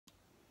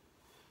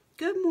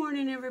Good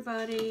morning,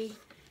 everybody.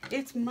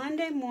 It's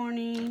Monday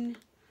morning.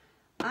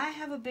 I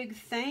have a big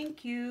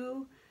thank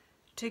you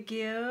to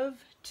give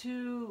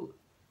to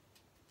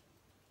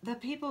the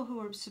people who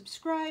are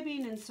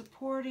subscribing and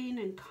supporting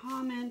and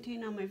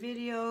commenting on my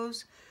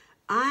videos.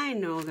 I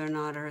know they're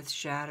not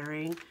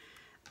earth-shattering.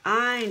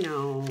 I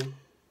know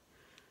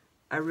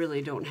I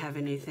really don't have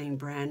anything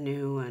brand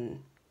new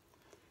and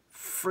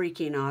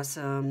freaking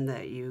awesome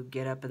that you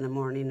get up in the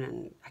morning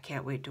and I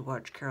can't wait to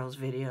watch Carol's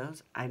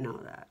videos. I know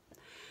that.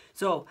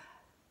 So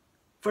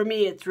for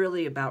me, it's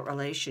really about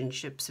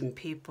relationships and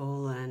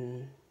people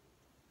and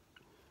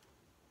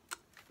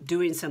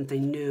doing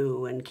something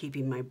new and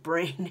keeping my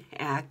brain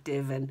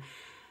active. And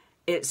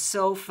it's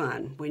so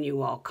fun when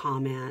you all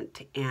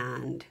comment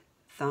and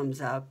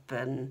thumbs up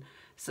and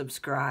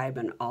subscribe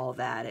and all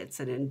that. It's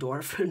an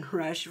endorphin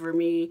rush for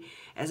me,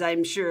 as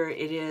I'm sure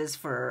it is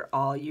for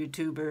all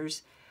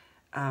YouTubers.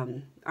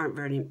 Aren't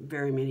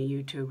very many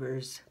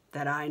YouTubers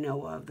that I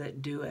know of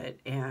that do it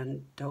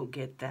and don't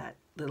get that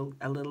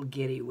a little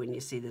giddy when you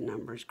see the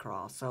numbers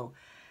crawl. So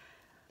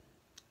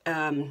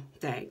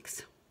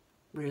thanks.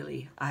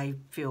 Really, I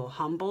feel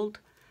humbled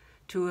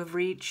to have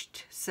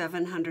reached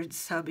 700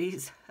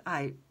 subbies.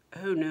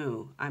 Who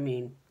knew? I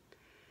mean,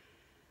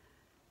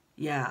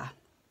 yeah.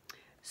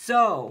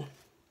 So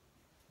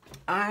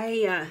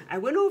I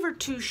went over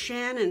to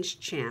Shannon's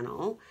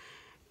channel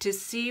to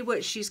see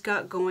what she's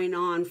got going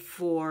on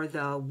for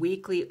the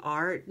weekly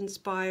art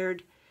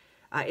inspired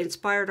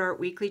Art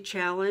Weekly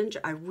Challenge.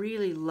 I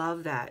really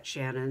love that,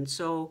 Shannon.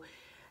 So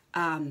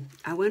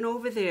I went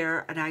over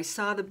there and I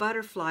saw the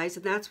butterflies,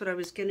 and that's what I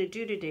was going to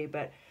do today,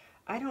 but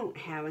I don't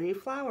have any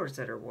flowers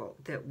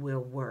that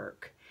will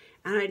work,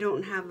 and I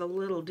don't have the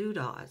little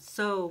doodahs.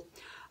 So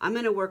I'm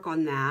going to work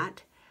on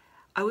that.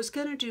 I was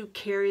going to do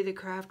Carry the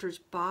Crafter's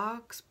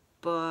Box,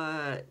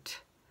 but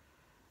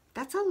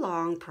that's a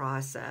long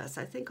process.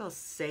 I think I'll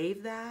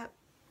save that.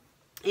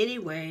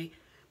 Anyway,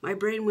 my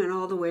brain went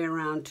all the way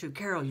around to,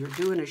 Carol, you're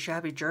doing a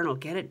shabby journal.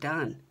 Get it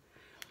done.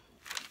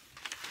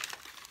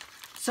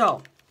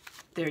 So,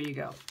 there you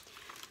go.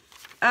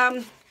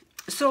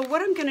 So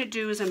what I'm going to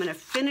do is I'm going to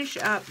finish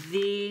up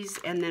these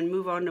and then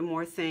move on to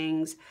more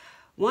things.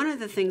 One of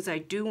the things I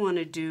do want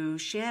to do,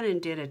 Shannon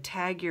did a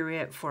Tag Your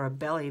It for a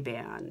belly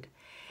band,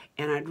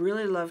 and I'd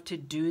really love to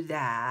do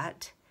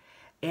that.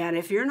 And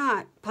if you're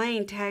not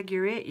playing Tag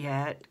Your It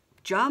yet,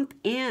 jump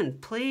in,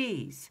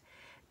 please.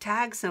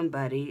 Tag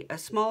somebody. A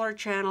smaller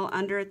channel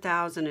under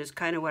 1,000 is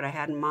kind of what I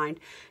had in mind.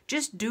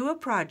 Just do a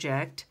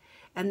project,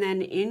 and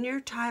then in your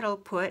title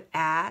put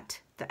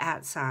 @ the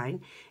 @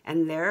 sign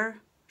and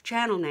their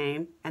channel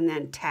name, and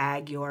then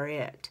tag your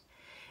it.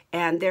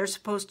 And they're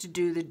supposed to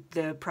do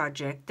the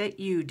project that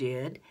you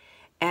did,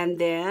 and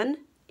then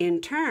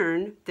in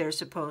turn they're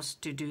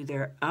supposed to do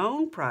their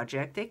own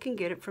project. They can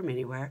get it from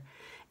anywhere,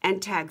 and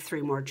tag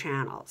 3 more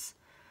channels.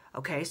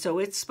 Okay, so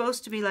it's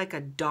supposed to be like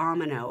a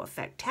domino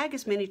effect. Tag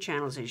as many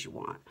channels as you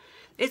want.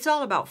 It's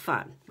all about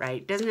fun,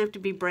 right? Doesn't have to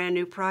be brand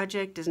new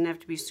project, doesn't have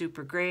to be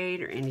super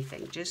great or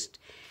anything. Just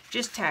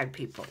tag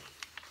people.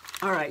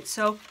 All right,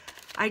 so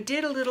I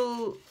did a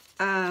little,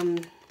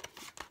 I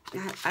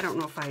don't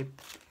know if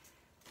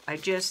I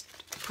just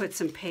put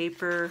some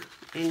paper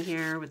in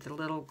here with a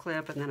little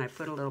clip, and then I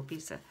put a little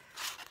piece of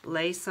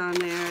lace on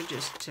there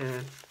just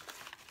to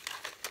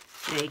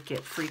make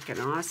it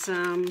freaking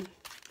awesome.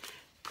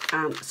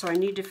 So I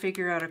need to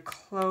figure out a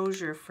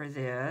closure for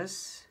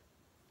this.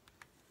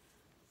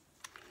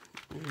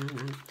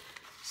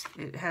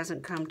 It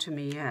hasn't come to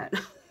me yet.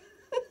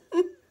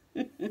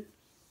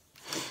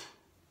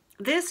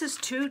 This is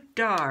too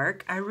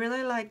dark. I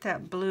really like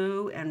that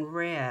blue and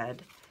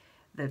red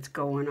that's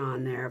going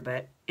on there,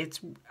 but it's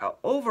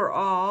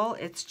overall,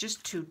 it's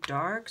just too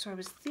dark. So I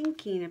was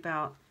thinking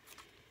about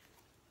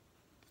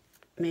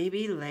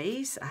maybe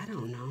lace. I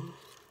don't know.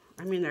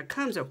 I mean, there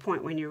comes a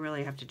point when you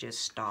really have to just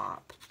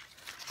stop.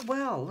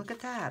 Well, look at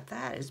that.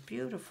 That is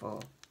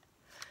beautiful.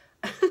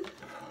 Isn't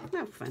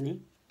that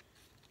funny?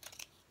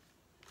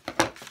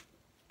 I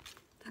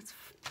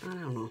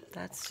don't know.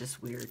 That's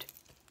just weird.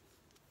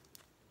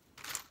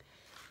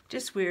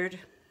 Just weird.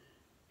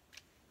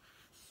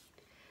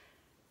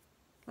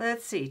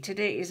 Let's see.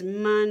 Today is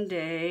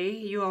Monday.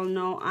 You all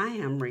know I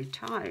am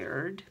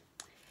retired.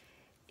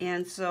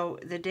 And so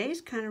the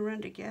days kind of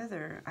run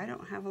together. I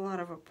don't have a lot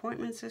of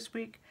appointments this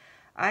week.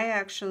 I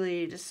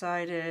actually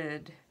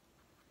decided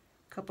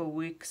a couple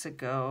weeks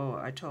ago,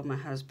 I told my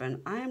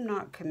husband, I am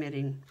not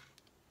committing.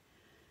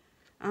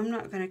 I'm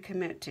not going to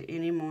commit to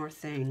any more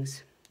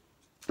things.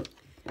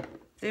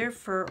 There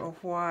for a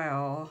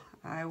while,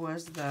 I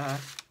was the,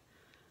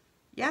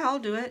 yeah, I'll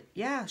do it.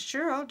 Yeah,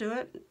 sure, I'll do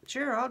it.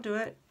 Sure, I'll do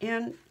it.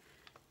 And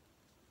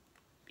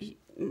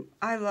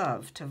I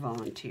love to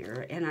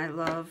volunteer, and I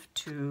love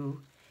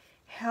to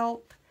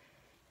help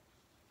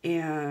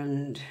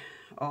and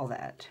all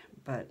that.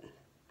 But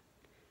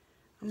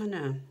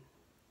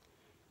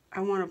I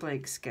want a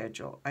blank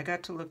schedule. I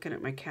got to looking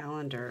at my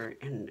calendar,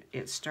 and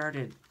it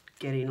started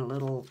getting a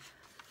little,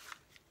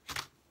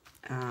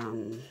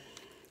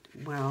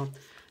 well,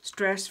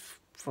 stress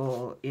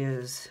truthful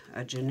is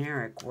a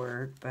generic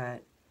word,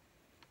 but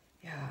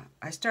yeah,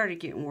 I started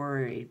getting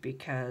worried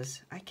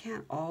because I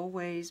can't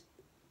always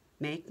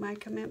make my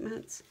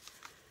commitments.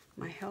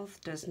 My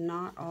health does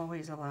not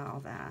always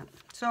allow that.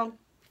 So,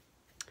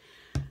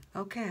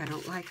 okay, I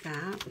don't like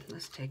that.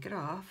 Let's take it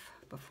off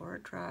before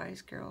it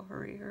dries. Carol,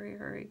 hurry, hurry,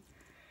 hurry.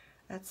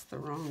 That's the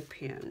wrong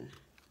pin.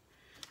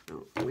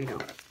 No, we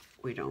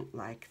don't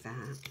like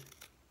that.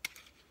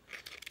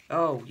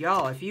 Oh,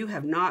 y'all, if you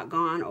have not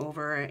gone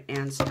over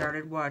and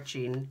started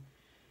watching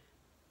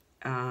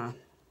Downton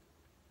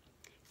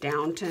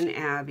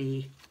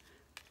Abbey,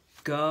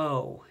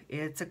 go.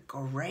 It's a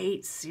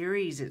great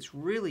series. It's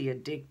really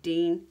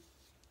addicting.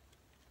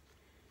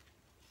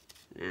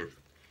 Nah,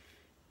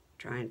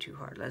 trying too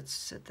hard. Let's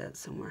set that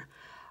somewhere.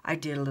 I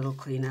did a little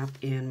cleanup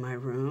in my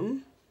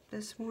room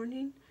this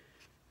morning.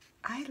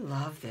 I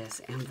love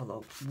this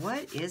envelope.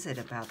 What is it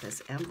about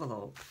this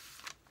envelope?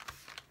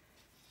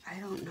 I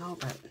don't know,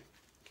 but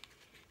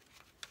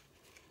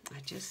I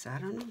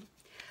don't know.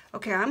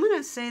 Okay, I'm going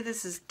to say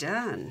this is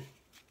done.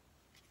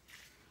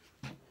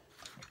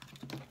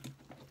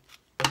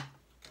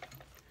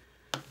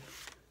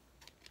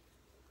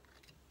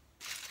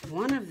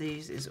 One of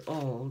these is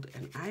old,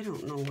 and I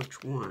don't know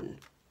which one.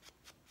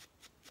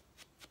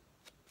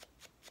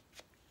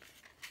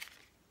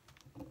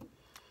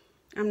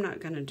 I'm not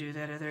going to do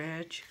that other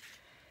edge.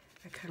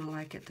 I kind of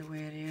like it the way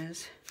it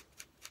is.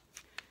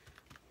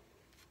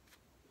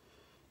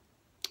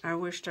 I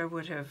wished I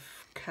would have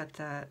cut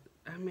that.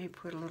 I may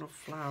put a little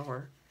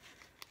flower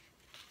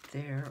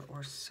there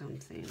or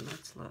something.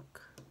 Let's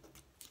look.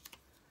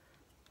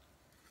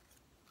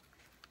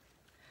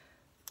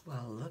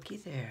 Well, looky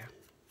there.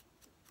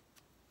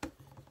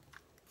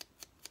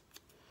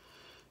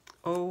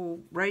 Oh,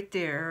 right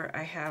there,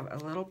 I have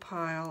a little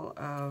pile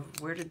of,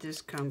 where did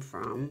this come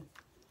from?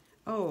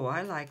 Oh,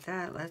 I like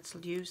that. Let's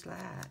use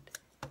that.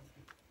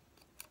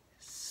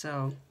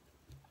 So,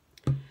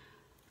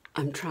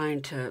 I'm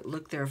trying to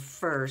look there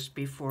first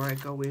before I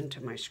go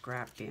into my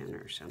scrap bin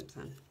or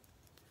something.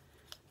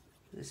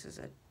 This is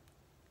a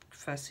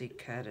fussy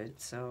cutted,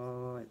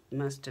 so it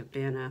must have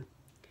been a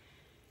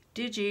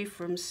digi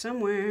from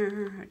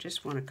somewhere. I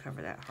just want to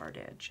cover that hard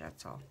edge,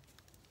 that's all.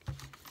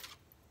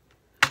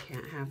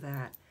 Can't have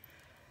that.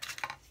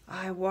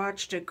 I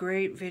watched a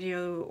great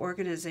video,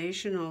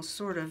 organizational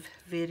sort of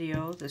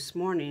video this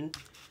morning.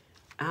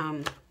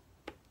 I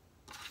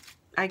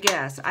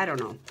guess, I don't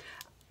know.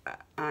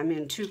 I'm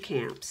in two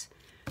camps.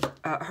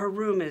 Her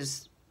room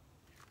is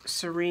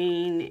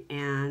serene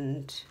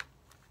and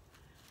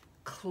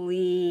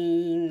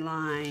clean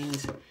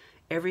lines.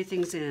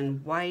 Everything's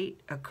in white,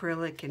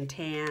 acrylic, and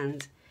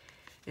tans.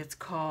 It's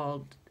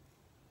called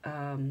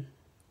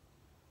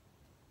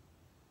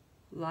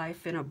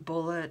Life in a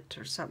Bullet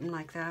or something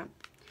like that.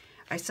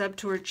 I subbed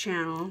to her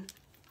channel.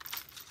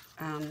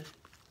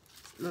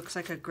 Looks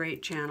like a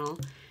great channel.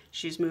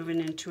 She's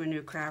moving into a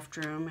new craft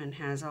room and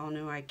has all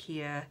new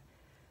IKEA,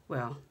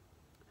 well,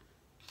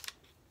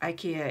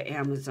 IKEA,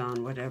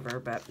 Amazon, whatever,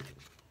 but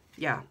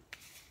yeah.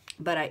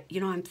 But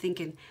I'm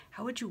thinking,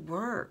 how would you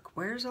work?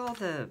 Where's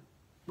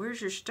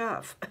your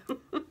stuff? I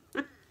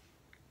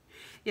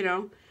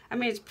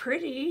mean, it's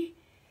pretty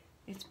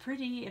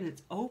and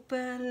it's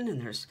open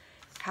and there's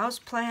house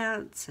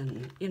plants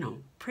and,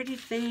 pretty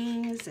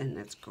things, and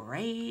that's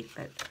great,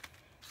 but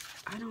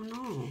I don't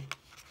know.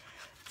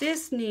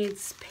 This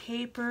needs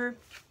paper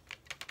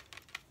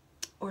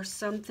or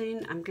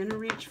something. I'm gonna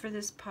reach for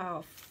this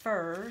pile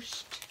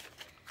first.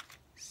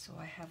 So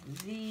I have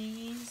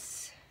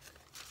these.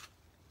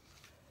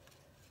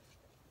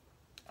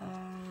 I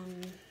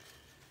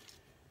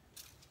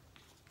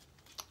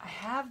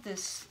have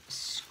this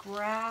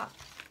scrap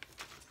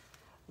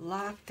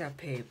locked-up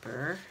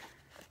paper.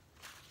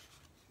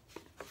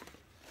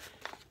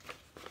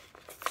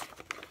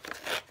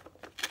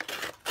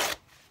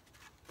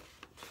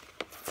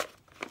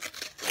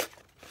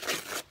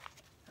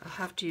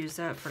 I'll have to use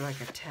that for like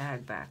a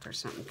tag back or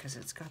something because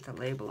it's got the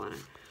label on it.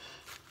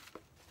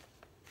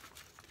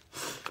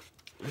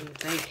 And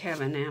thank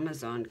heaven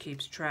Amazon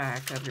keeps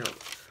track of your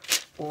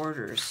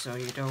orders so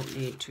you don't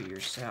need to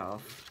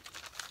yourself.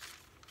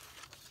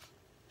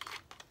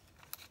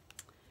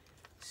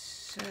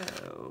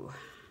 So,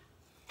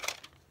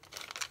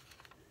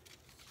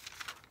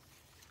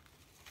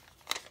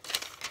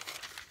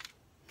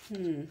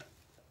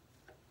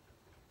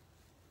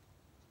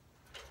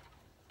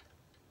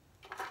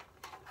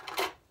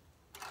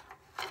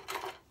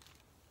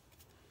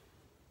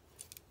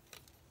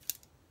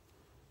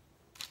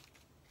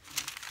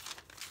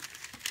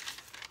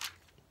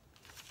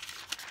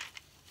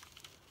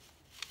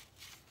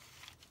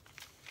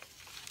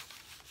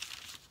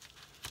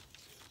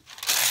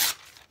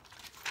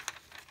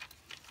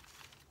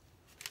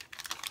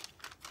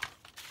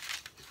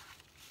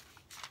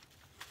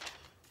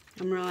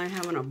 I'm really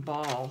having a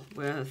ball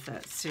with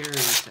that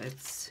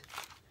series.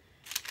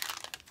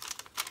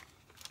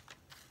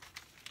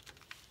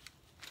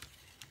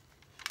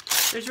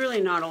 There's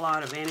really not a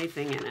lot of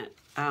anything in it.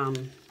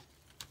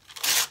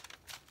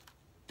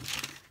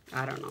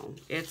 I don't know.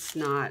 It's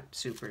not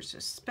super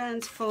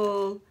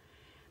suspenseful.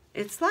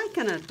 It's like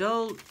an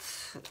adult,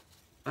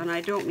 and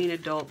I don't mean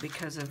adult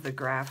because of the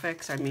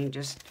graphics. I mean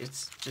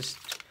it's just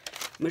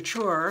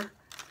mature.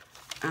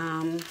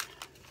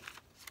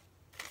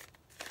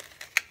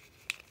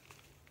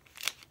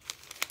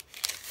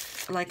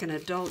 Like an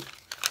adult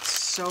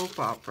soap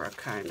opera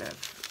kind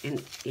of in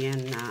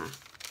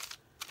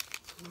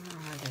where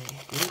are they?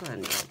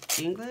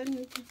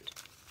 England?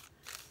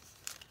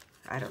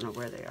 I don't know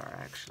where they are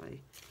actually.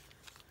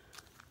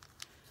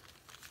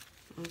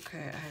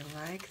 Okay, I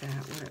like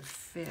that. Would it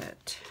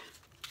fit?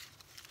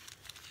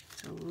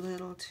 It's a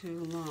little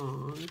too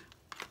long.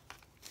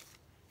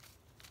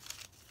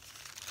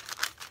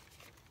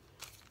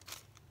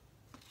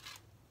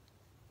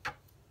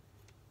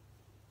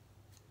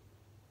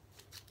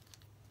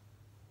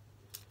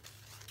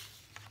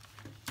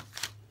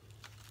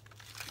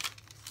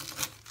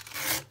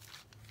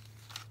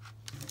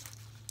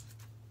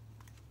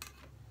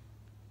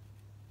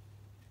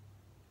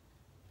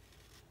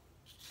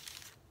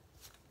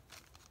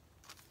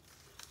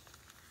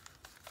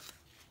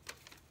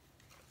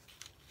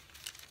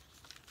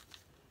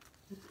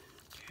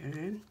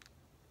 Okay.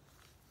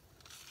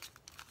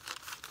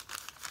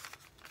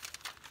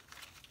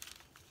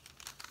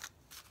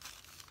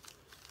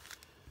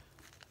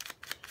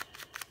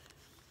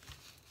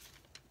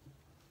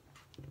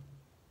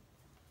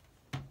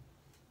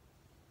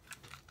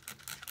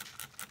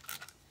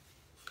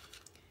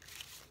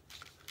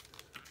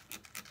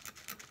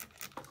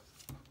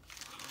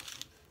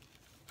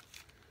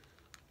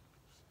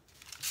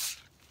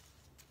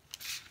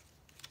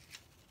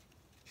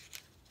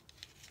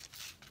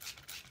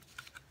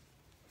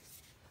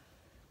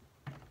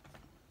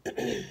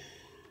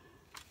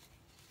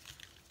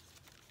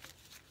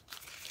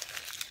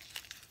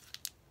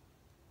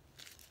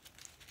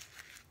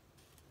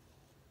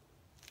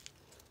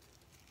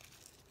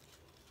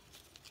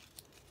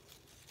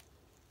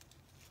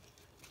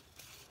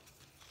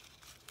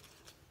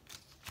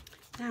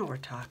 Now we're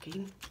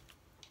talking.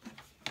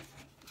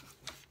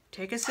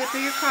 Take a sip of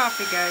your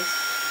coffee, guys.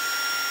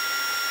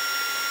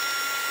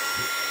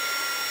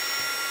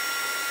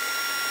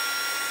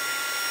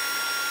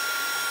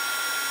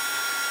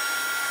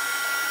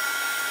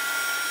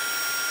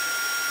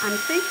 I'm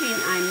thinking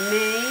I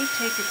may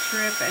take a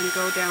trip and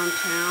go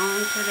downtown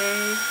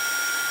today.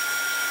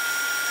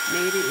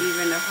 Maybe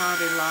even to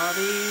Hobby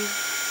Lobby.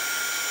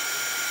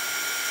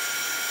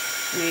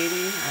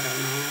 Maybe, I don't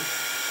know.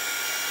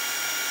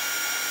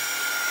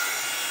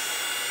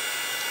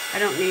 I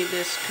don't need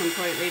this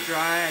completely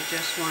dry. I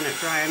just want it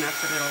dry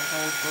enough that it'll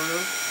hold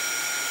glue.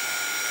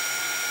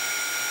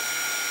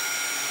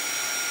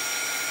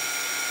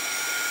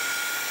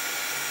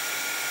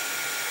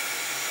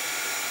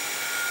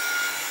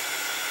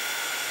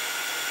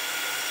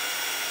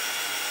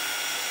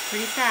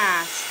 Pretty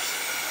fast.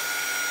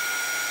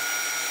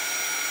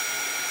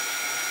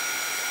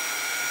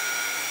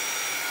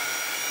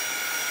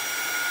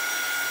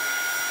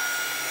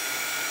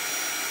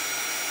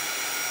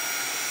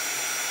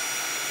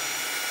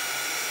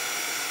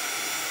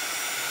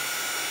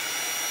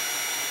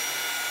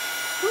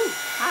 Whew,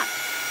 hot.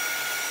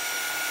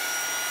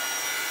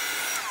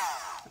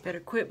 Better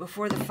quit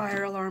before the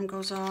fire alarm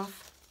goes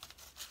off.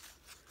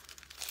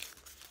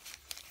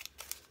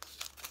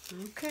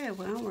 Okay,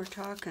 well, we're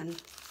talking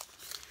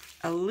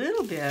a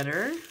little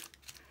better.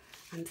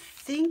 I'm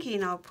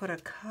thinking I'll put a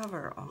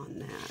cover on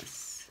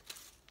this.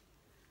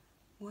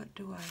 What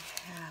do I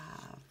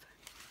have?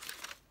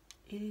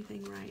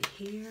 Anything right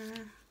here?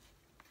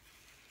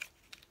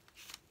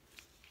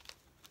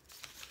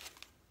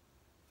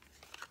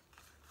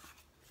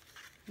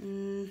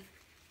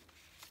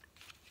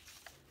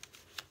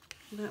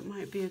 That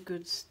might be a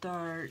good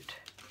start.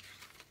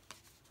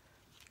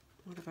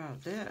 What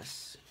about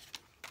this?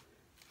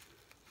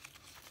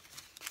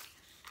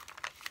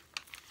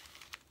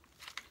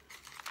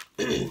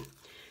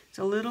 It's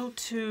a little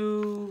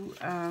too,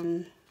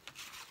 I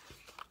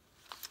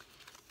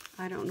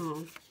don't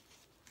know.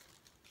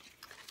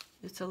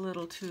 It's a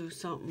little too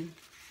something.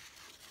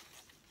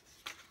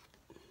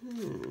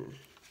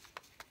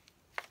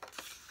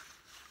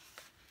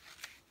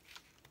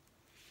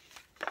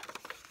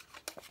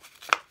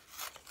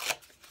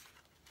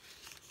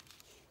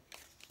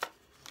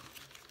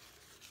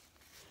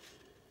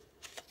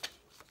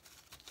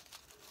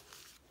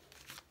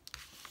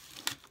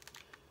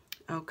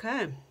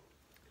 Okay.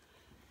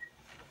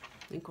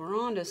 I think we're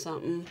on to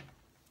something.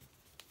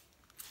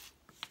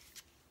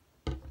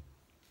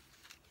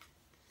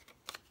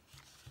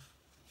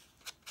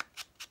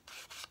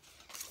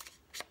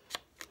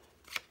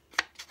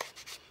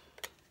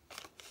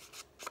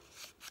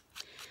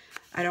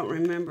 I don't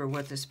remember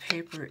what this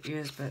paper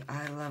is, but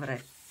I love it. I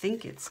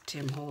think it's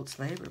Tim Holtz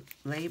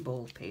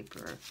label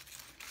paper.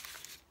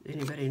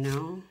 Anybody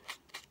know?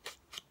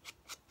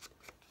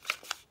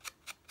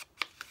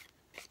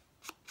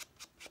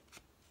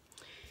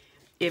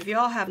 If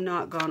y'all have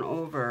not gone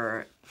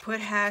over,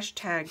 put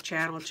hashtag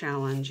channel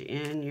challenge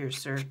in your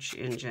search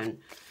engine.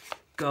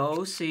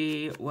 go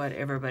see what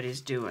everybody's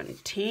doing.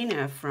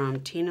 Tina from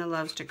Tina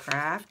Loves to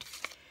Craft,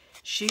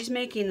 she's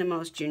making the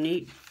most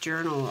unique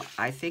journal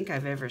I think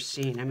I've ever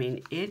seen. I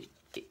mean, it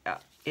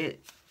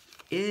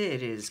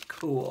is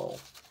cool.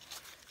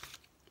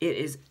 It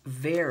is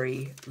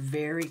very,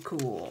 very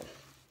cool.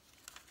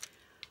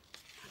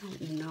 I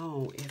don't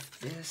know if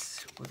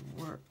this would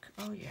work.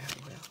 Oh yeah,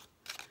 it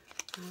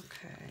will.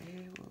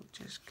 Okay, we'll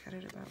just cut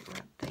it about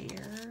right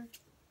there.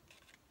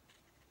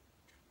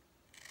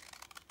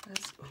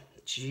 That's, oh,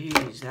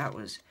 geez, that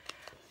was,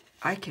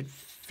 I could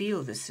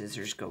feel the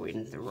scissors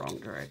going the wrong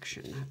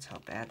direction. That's how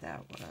bad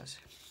that was.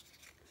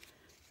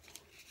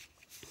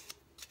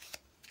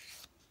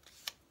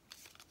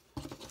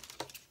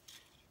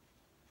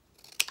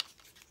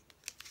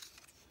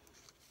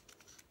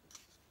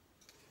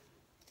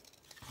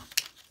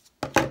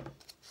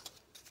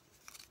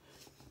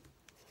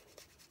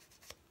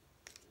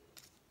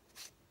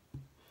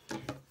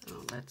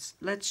 Oh,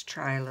 let's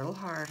try a little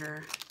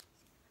harder.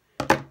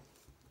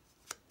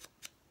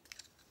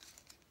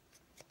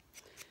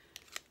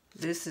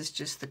 This is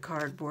just the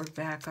cardboard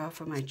back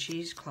off of my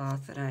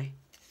cheesecloth that I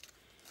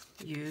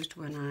used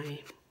when I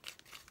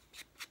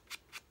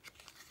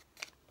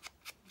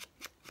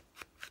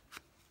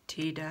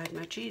tea dyed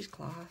my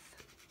cheesecloth.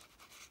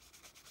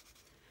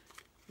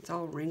 It's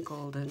all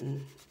wrinkled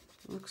and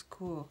looks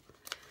cool.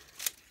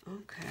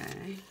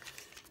 Okay,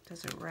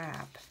 does it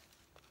wrap?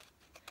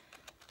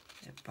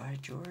 By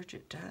George,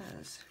 it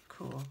does.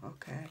 Cool,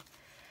 okay.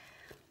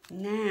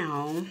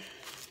 Now,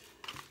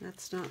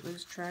 let's not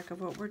lose track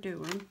of what we're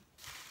doing.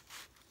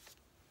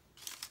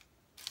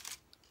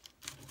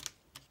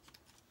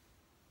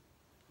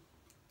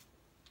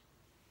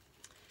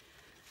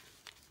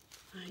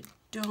 I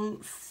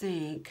don't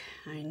think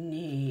I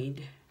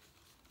need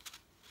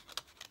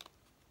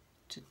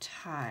to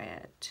tie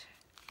it.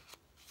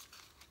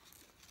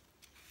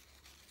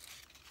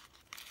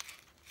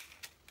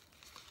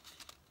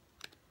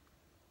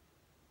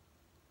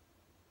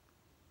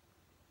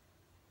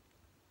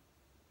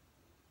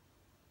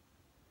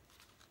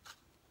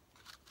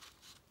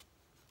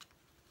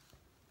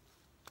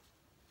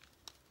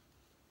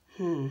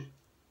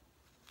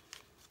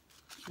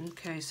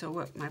 Okay, so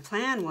what my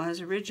plan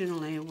was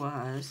originally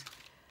was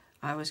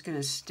I was going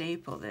to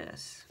staple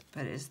this,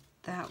 but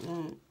that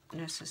won't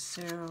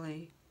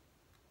necessarily...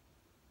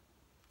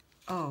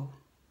 Oh,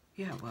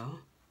 yeah, well,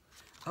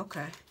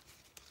 okay.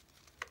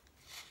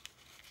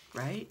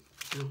 Right?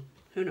 No,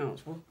 who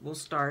knows? We'll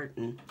start,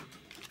 and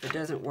if it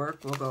doesn't work,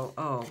 we'll go,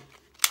 oh,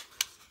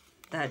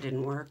 that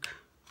didn't work.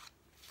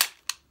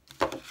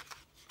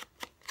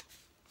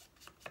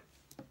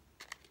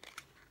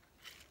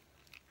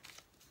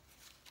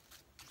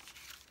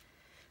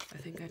 I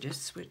think I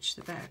just switched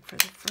the back for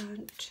the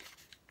front.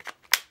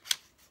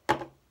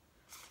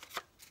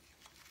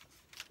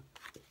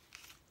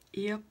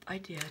 Yep, I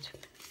did.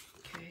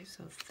 Okay,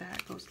 so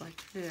that goes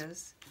like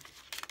this.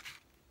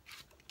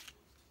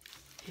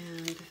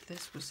 And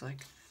this was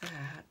like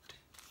that,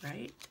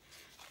 right?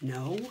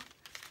 No.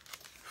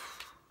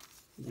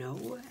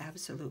 No,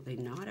 absolutely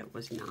not. It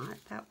was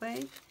not that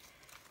way.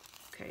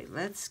 Okay,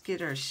 let's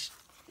get our...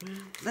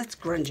 let's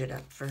grunge it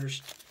up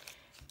first.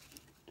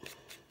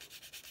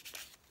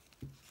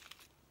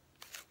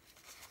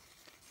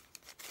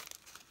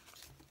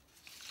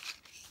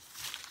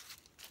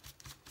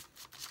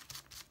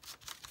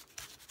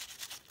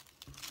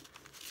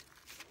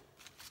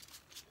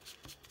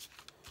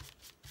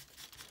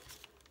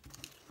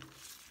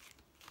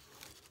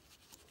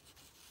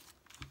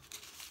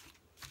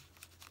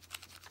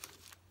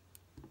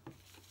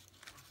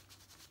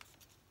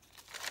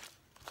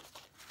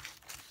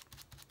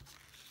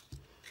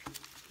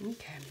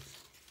 Okay.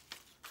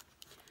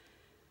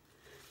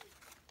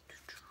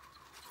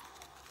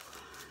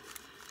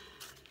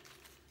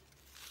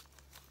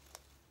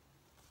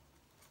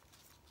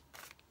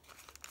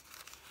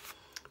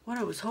 What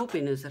I was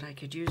hoping is that I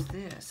could use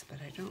this, but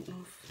I don't know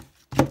if...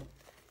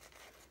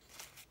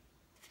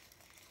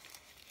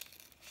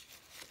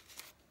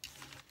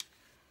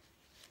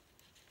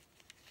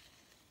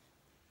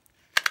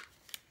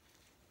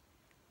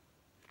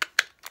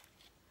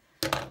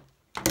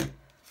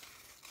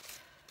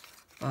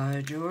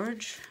 By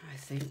George, I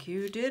think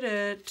you did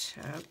it.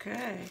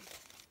 Okay.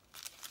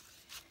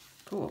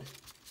 Cool.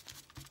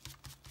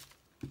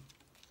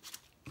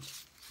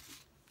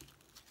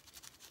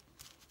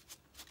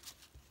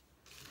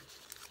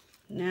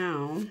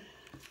 Now,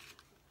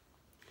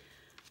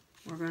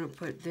 we're going to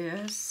put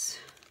this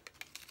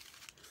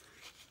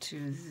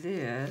to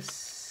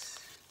this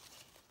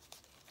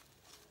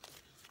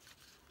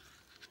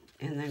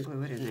and then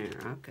glue it in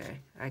there. Okay,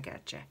 I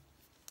gotcha.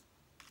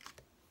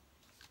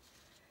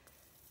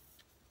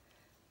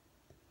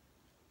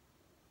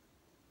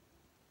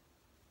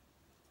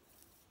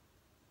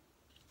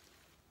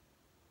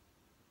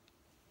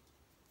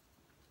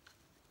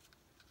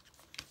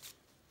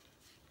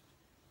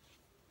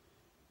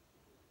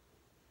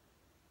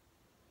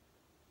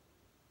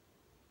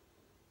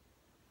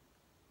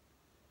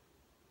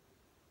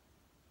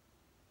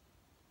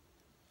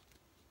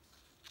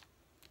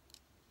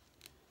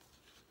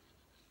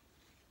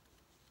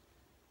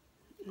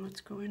 What's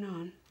going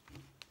on?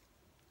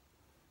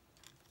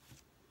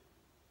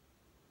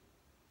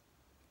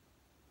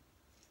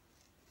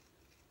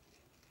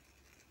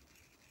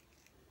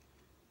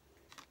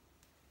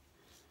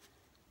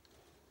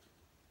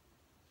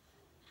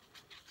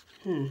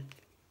 I'm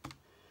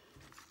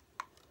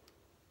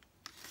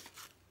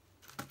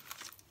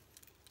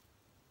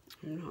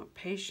not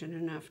patient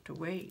enough to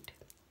wait.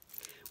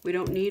 We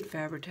don't need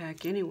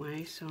Fabri-Tac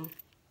anyway, so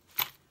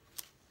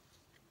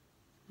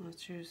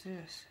let's use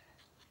this.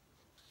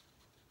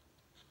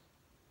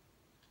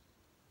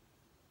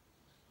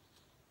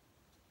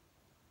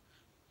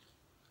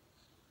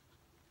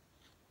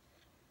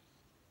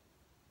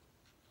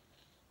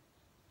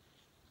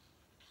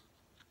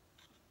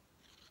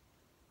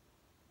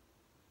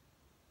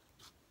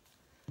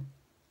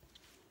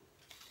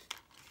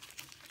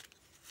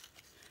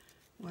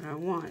 What I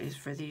want is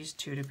for these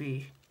two to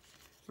be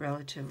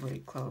relatively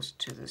close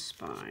to the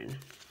spine.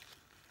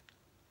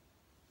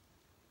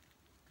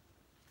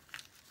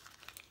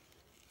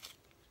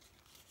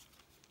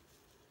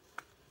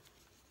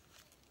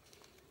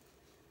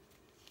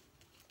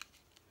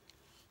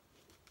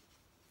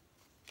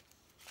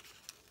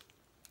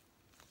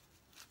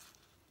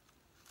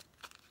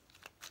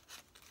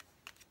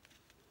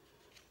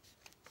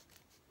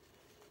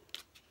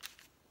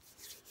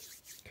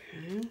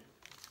 Okay.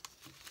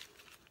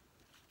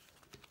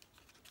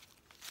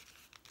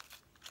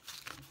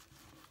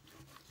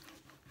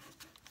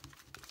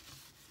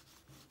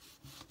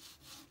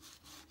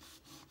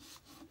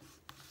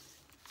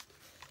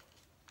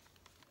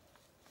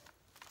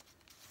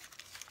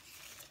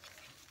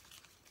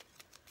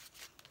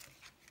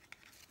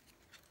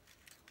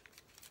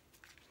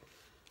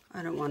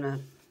 I don't want to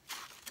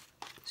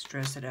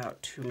stress it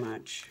out too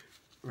much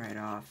right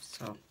off,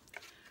 so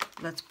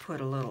let's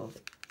put a little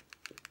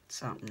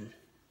something.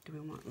 Do we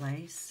want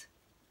lace?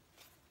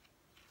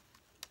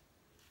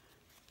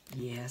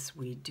 Yes,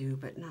 we do,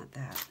 but not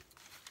that.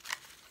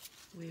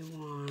 We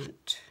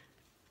want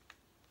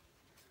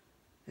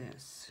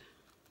this.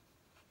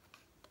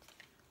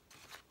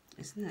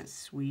 Isn't that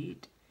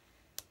sweet?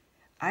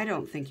 I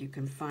don't think you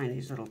can find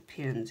these little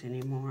pins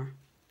anymore.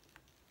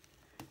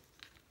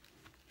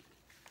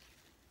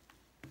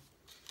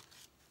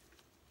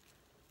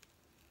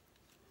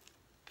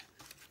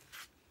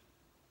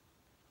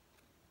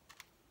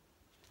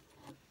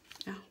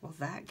 Oh, well,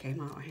 that came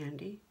out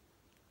handy.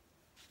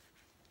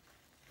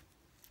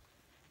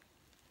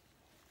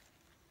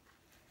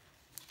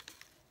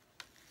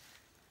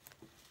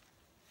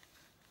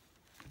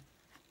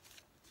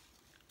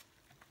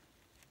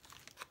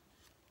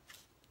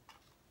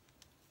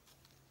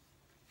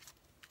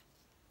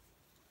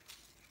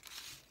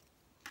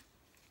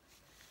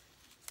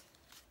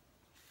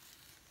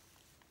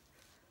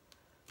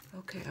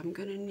 Okay, I'm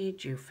gonna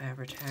need you,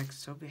 Fabri-Tac,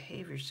 so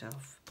behave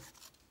yourself.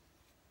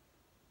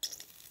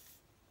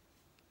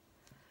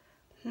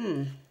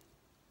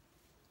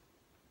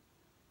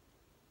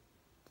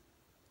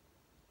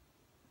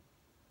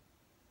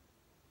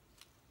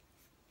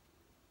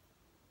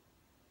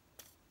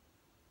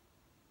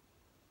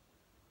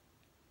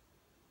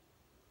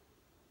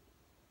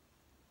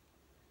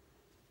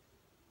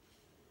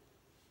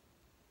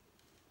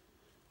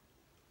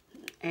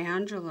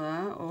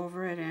 Angela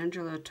over at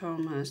Angela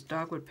Thomas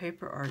Dogwood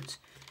Paper Arts,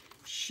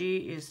 she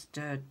is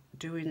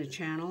doing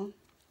the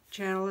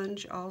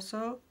challenge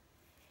also,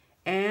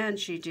 and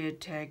she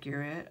did Tag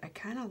Your It. I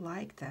kind of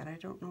like that. I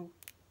don't know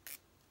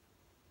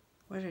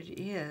what it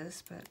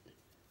is, but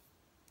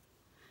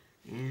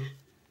yeah,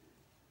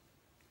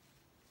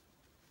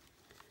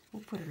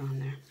 we'll put it on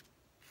there.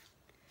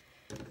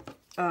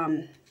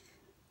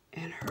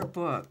 And her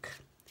book,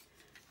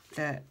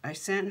 that I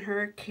sent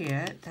her a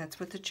kit. That's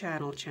what the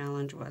channel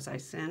challenge was. I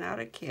sent out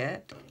a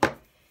kit,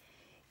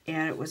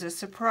 and it was a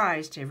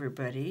surprise to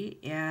everybody.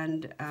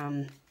 And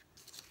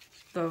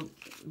the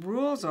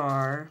rules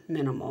are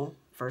minimal,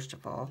 first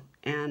of all,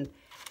 and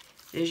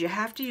is you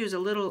have to use a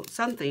little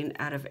something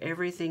out of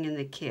everything in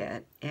the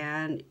kit,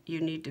 and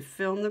you need to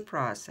film the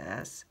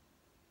process,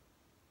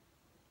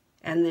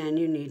 and then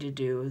you need to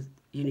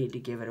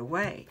give it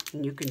away,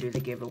 and you can do the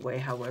giveaway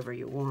however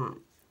you want.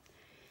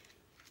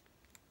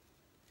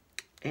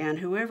 And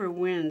whoever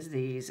wins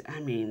these, I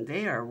mean,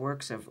 they are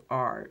works of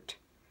art.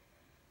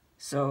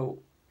 So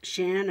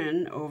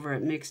Shannon over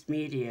at Mixed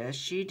Media,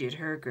 she did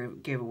her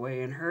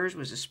giveaway, and hers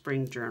was a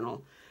spring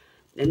journal.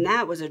 And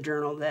that was a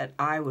journal that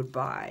I would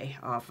buy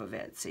off of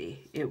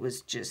Etsy. It was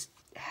just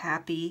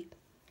happy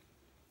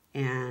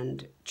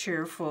and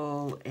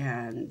cheerful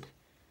and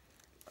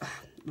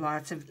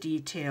lots of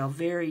detail,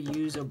 very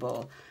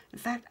usable. In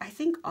fact, I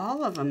think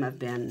all of them have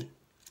been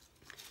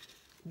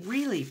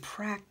really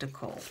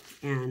practical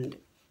and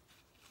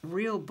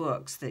real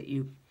books that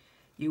you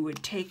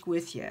would take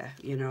with you,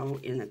 you know,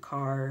 in the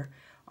car,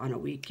 on a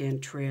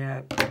weekend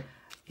trip,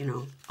 you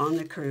know, on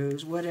the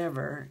cruise,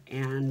 whatever,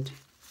 and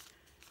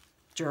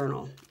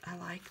journal. I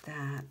like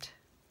that.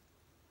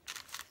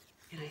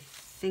 And I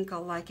think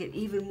I'll like it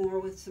even more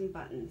with some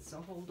buttons,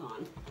 so hold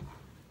on.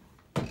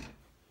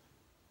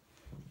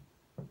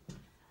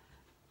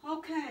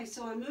 Okay,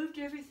 so I moved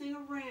everything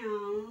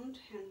around,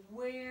 and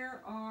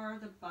where are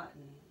the buttons?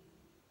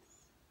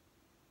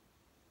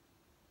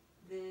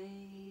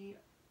 They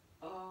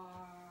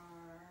are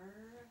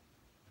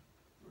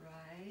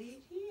right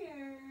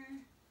here.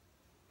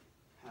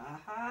 Ha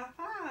ha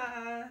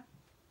ha.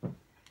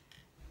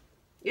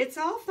 It's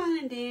all fun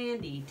and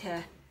dandy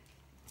to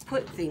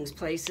put things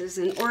places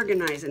and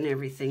organize and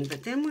everything,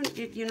 but then when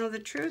you know, the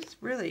truth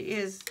really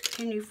is,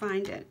 can you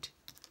find it?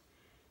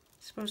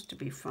 It's supposed to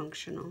be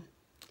functional.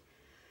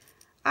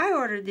 I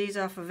ordered these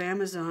off of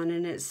Amazon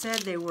and it said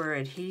they were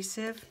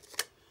adhesive.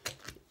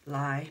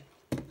 Lie.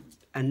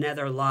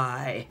 Another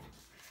lie.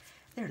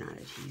 They're not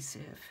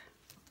adhesive.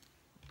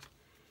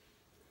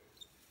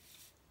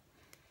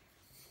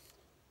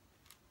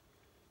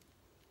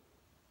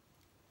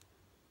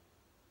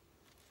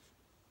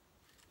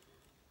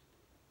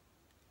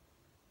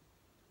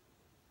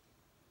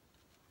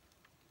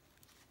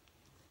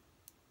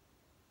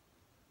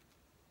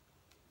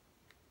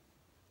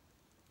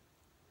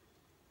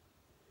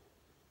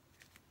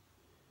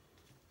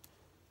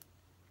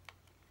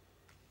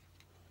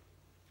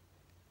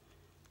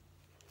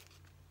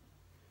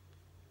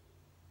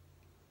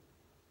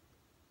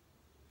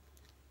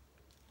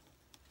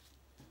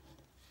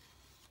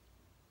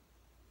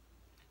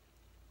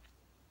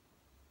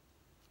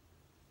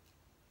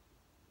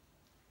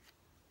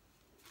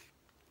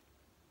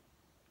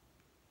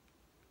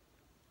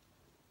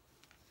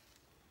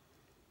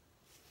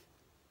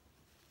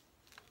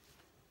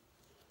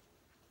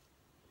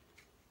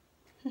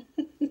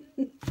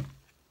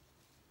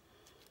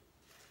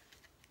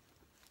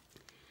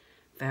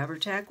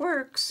 Fabri-Tac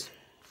works.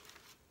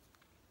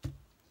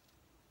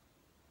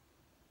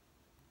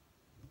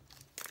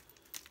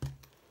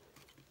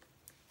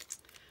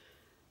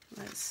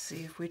 Let's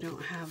see if we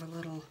don't have a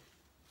little...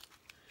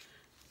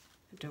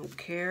 I don't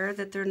care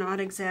that they're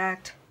not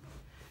exact.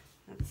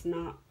 That's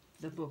not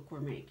the book we're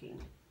making.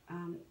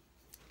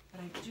 But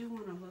I do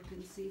want to look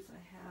and see if I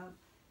have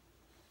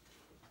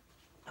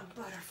a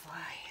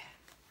butterfly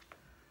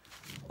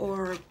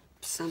or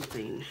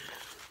something.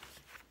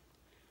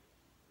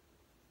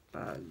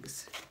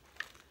 Bugs.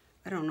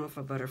 I don't know if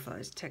a butterfly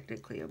is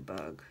technically a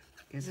bug.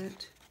 Is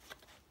it?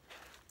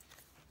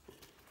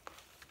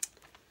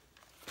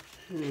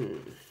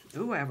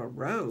 Ooh, I have a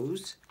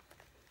rose.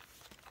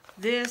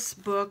 This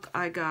book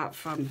I got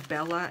from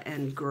Bella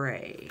and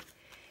Gray.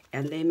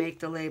 And they make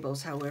the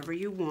labels however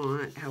you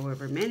want,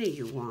 however many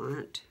you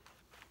want.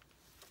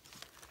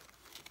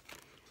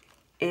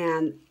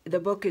 And the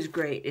book is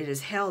great. It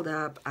is held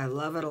up. I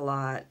love it a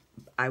lot.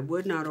 I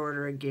would not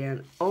order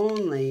again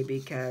only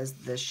because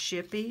the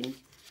shipping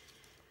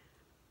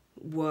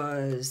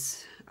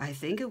was, I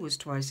think it was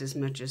twice as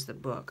much as the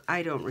book.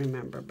 I don't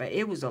remember, but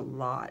it was a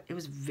lot. It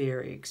was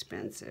very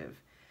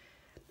expensive.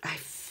 I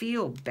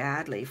feel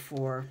badly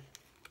for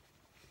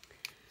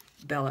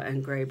Bella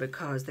and Gray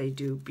because they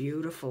do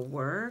beautiful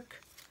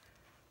work,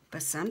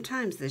 but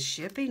sometimes the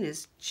shipping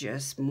is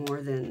just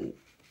more than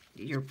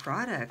your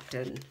product.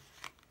 And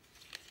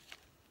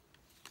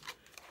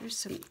there's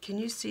some, can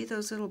you see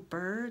those little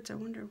birds? I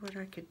wonder what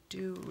I could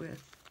do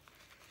with.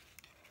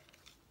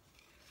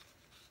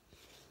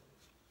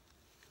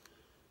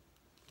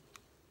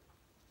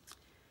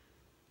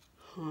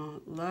 Oh,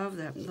 love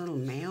that little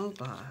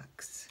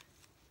mailbox.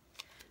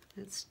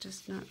 It's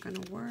just not gonna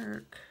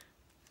work.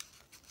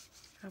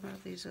 How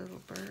about these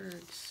little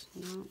birds?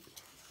 No.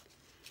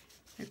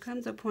 There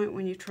comes a point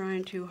when you're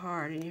trying too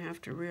hard and you have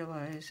to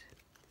realize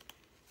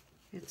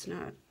it's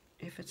not,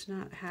 if it's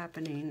not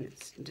happening,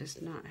 it's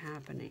just not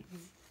happening.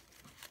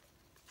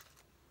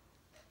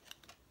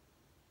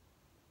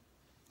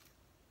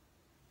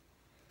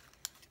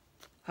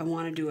 I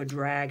want to do a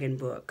dragon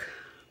book.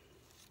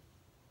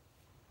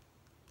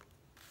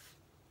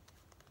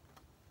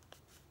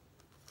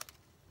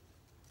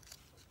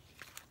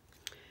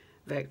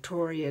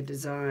 Victoria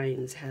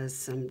Designs has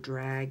some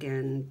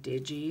dragon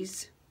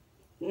digis.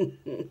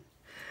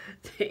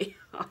 They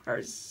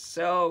are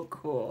so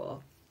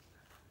cool.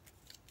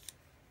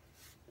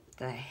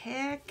 The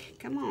heck?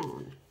 Come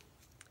on.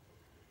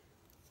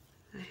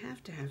 I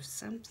have to have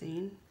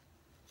something.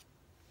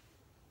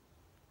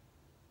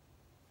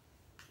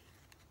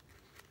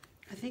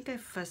 I think I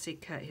fussy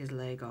cut his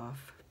leg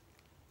off.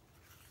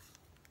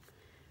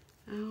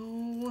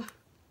 Oh.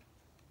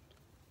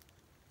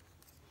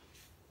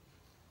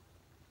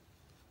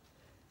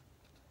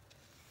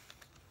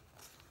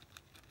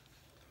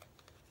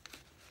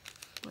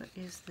 What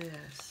is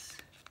this?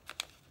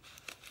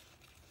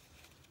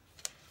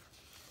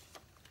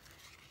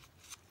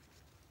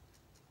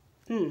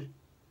 That,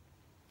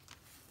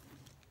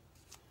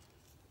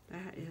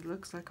 it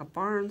looks like a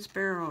barn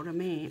sparrow to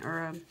me, or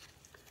a,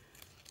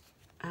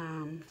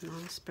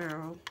 not a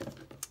sparrow,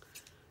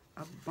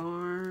 a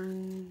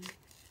barn.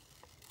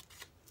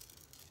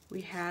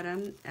 We had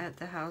them at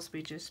the house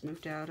we just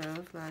moved out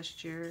of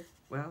last year.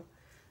 Well,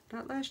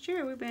 not last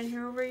year, we've been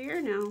here over a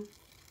year now.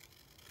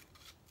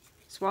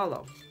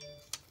 Swallow.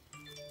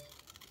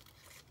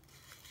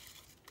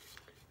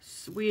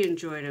 We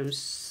enjoyed them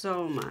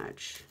so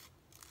much.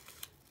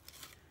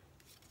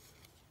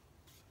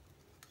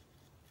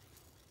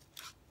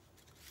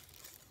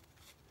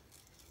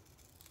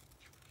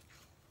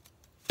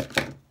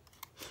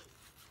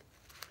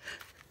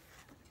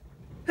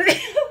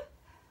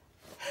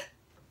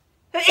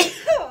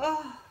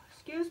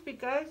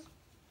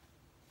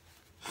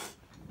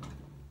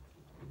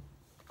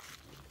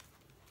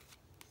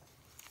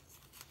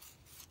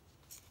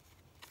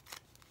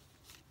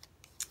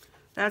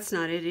 That's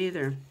not it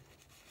either.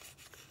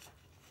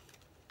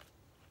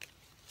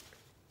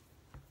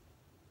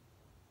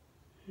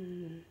 I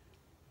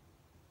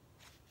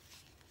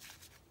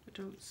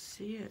don't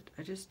see it.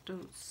 I just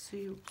don't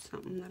see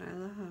something that I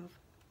love.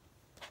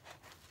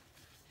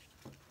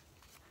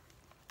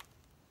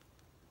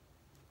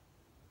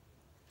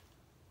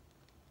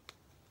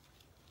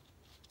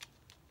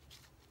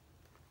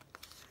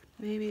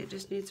 Maybe it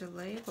just needs a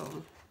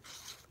label.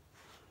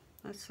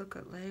 Let's look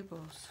at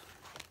labels.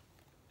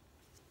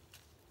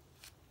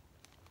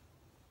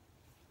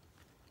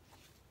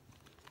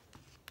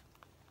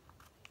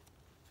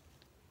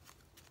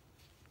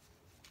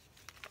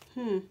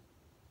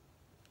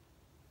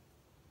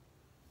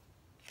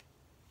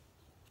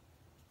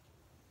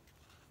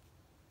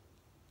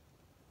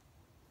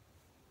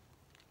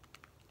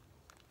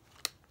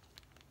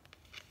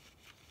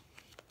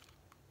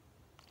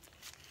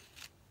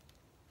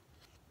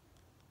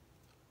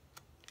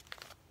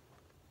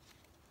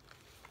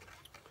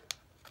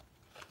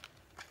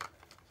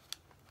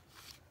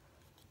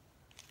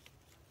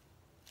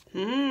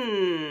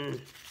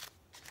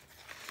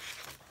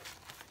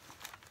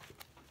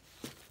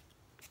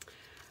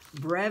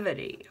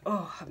 Brevity.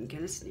 Oh, I'm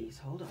gonna sneeze.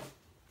 Hold on.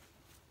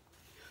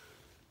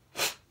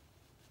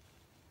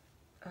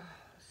 Oh,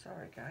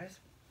 sorry, guys.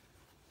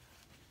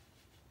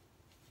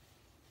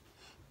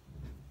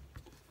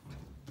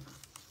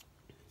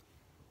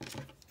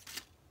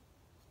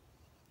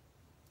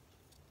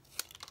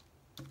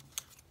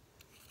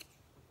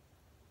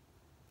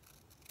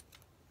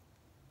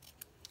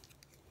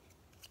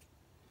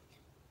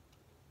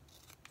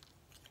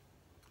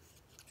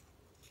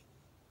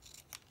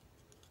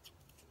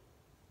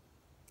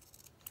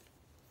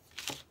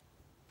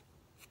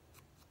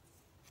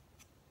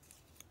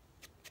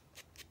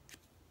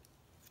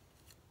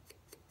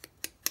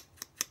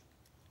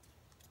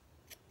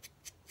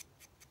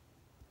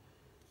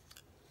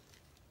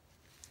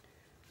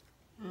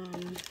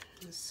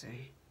 Let's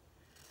see.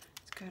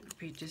 It's got to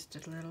be just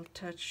a little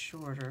touch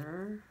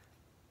shorter.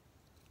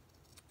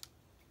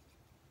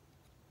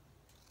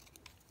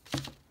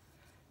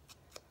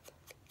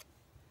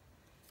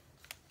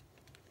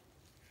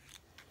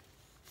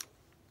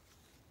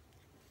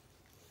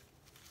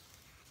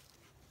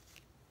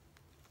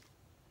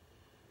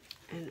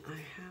 And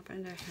I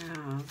happen to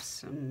have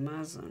some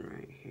muslin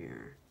right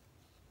here.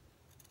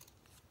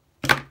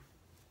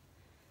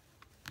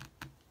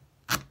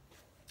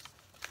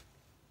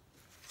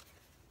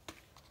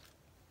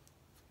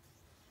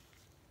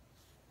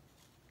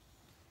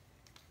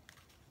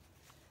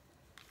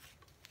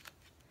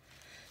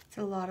 It's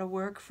a lot of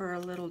work for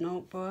a little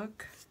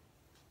notebook.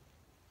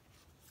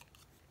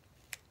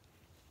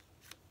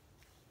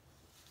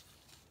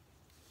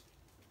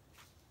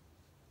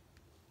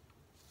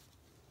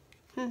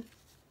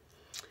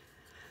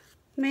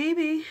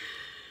 Maybe.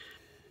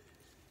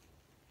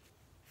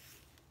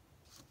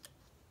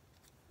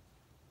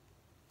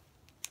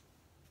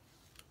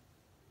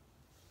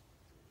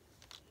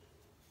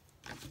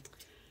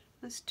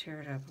 Let's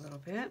tear it up a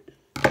little bit.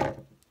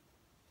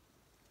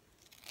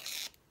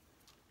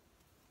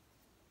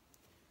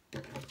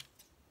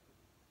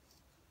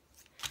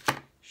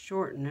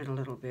 Shorten it a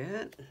little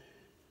bit.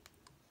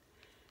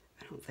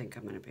 I don't think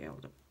I'm going to be able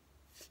to.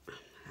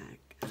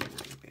 Heck, I'm not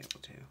going to be able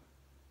to.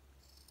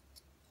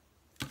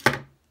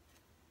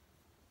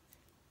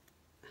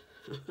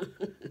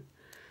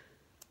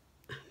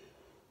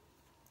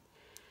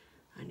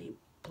 I need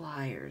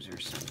pliers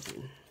or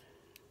something.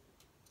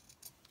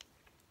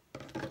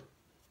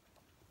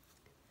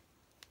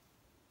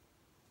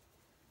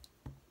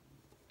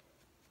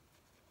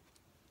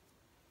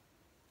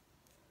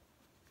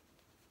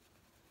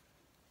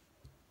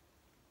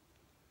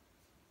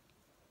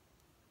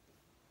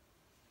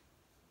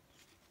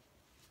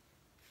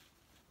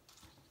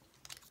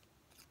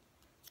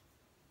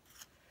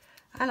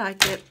 I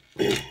like it.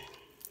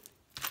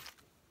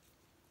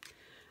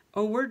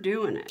 Oh, we're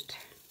doing it.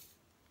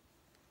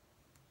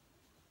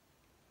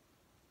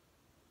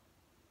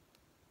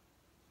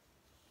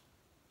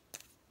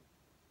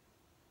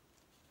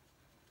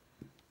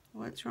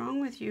 What's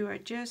wrong with you? I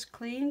just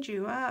cleaned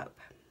you up.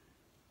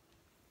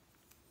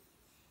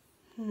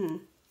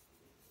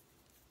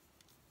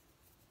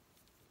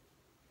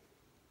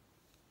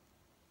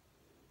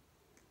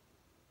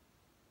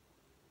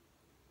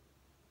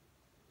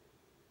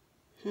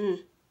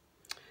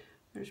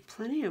 There's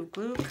plenty of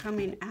glue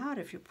coming out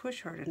if you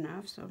push hard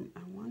enough, so I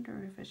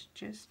wonder if it's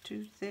just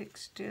too thick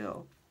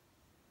still.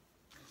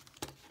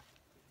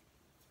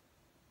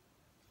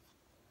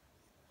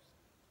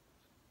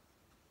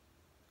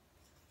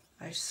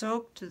 I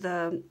soaked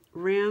the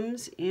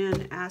rims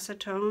in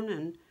acetone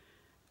and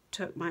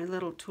took my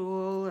little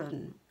tool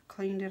and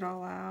cleaned it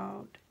all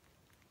out.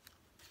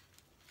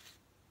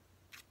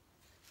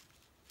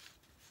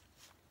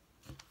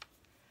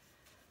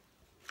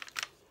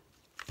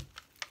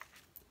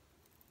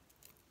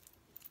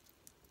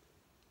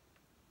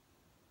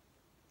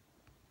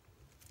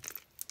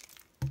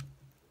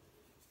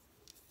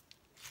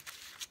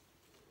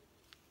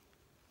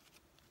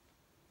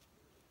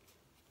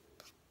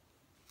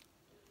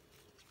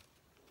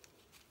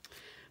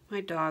 My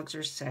dogs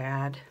are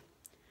sad.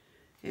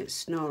 It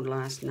snowed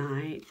last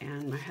night,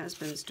 and my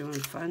husband's doing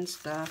fun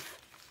stuff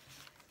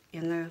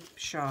in the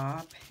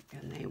shop,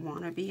 and they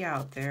want to be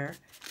out there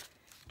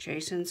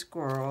chasing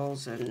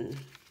squirrels and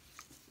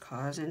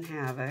causing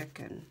havoc.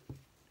 And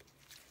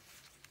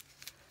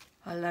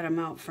I let them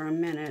out for a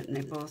minute, and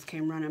they both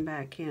came running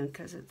back in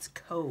because it's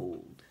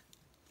cold.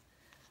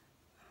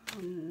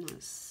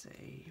 Let's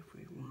see if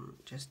we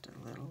want just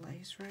a little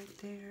lace right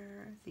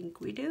there. I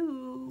think we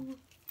do.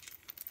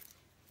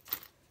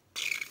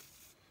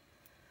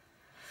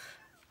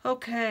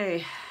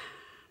 Okay.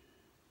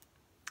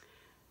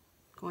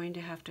 Going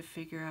to have to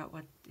figure out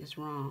what is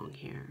wrong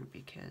here,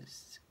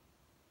 because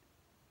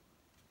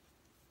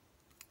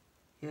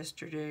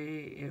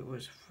yesterday it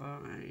was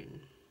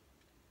fine.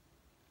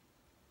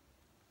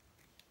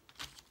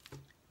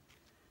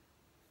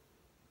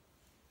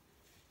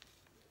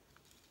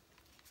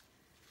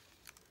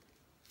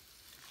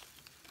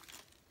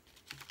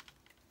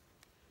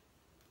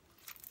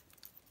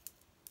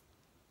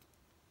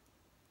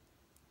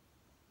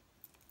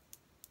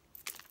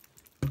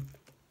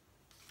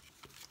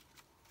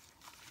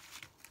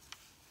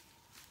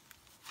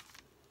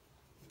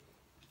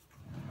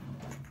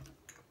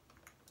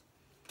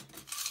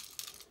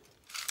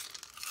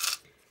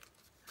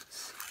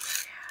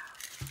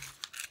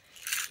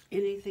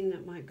 Anything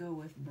that might go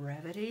with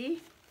brevity?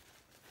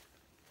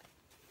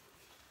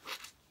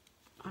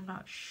 I'm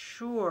not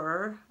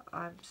sure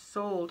I'm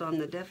sold on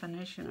the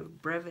definition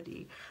of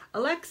brevity.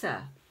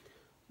 Alexa,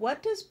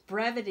 what does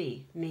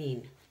brevity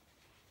mean?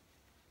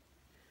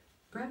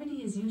 Brevity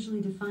is usually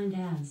defined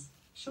as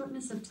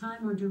shortness of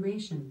time or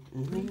duration,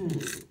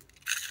 briefness.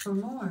 For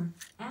more,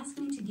 ask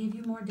me to give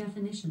you more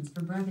definitions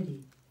for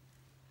brevity.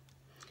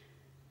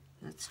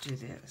 Let's do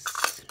this.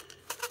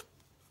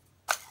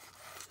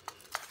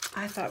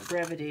 I thought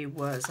brevity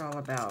was all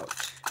about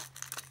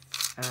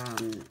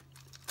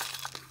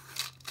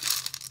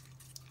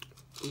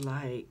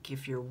like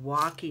if you're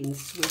walking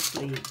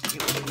swiftly,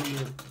 it would be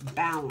your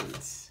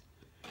balance.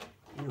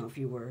 You know, if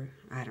you were,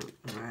 I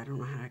don't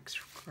know how to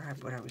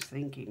describe what I was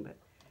thinking,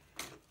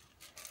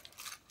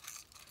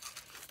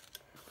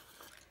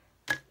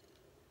 but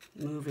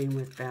moving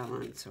with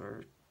balance,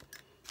 or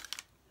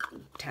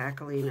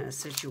tackling a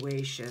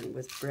situation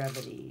with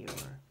brevity,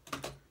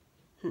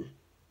 or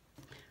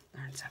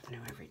learn something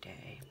new every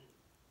day.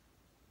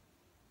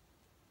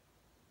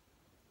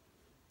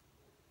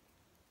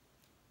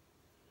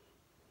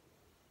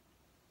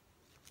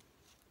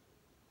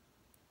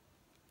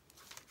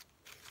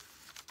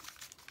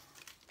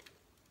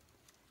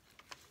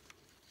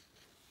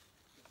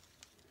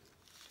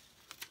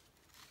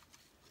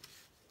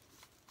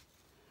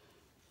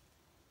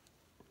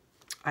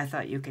 I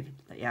thought you could,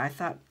 yeah, I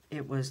thought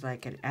it was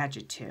like an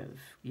adjective.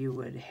 You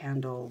would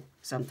handle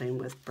something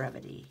with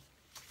brevity.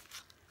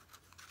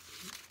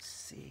 Let's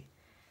see.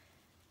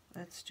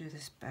 Let's do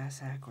this bass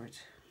backwards.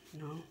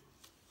 No,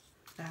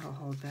 that'll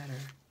hold better.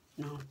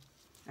 No,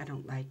 I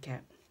don't like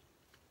it.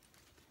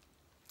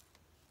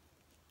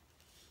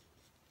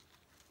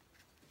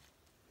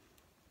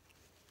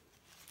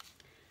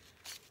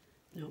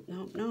 Nope,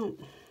 nope, nope.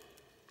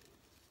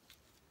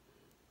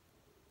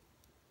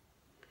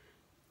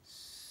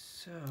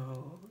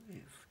 So,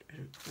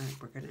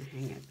 if we're going to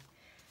hang it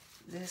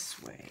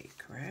this way,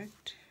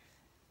 correct?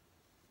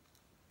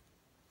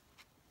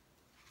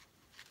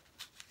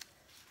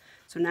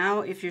 So now,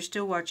 if you're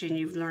still watching,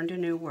 you've learned a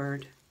new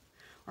word,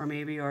 or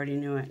maybe you already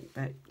knew it,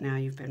 but now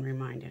you've been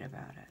reminded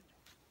about it.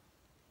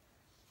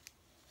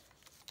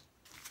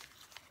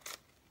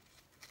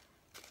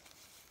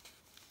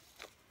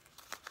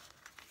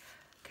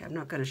 Okay, I'm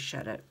not going to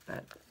shut it,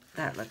 but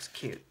that looks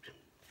cute.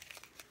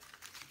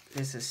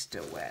 This is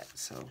still wet,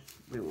 so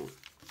we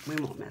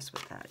won't mess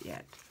with that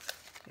yet.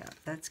 Yeah,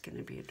 that's going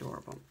to be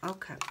adorable.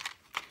 Okay,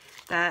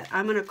 that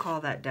I'm going to call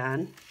that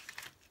done.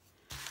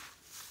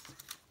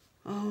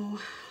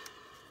 Oh,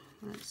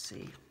 let's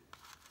see.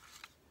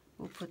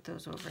 We'll put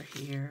those over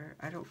here.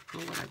 I don't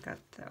know what I got.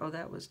 Oh,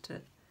 that was to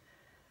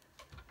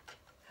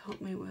help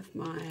me with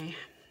my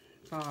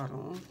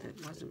bottle.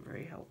 That wasn't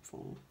very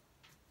helpful.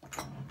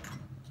 I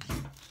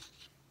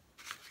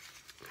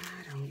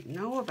don't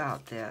know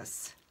about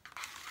this.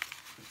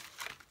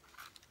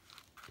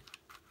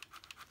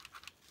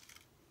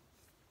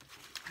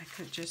 I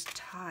could just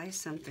tie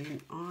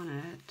something on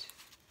it.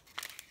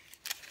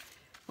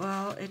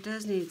 Well, it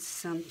does need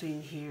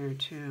something here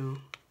too.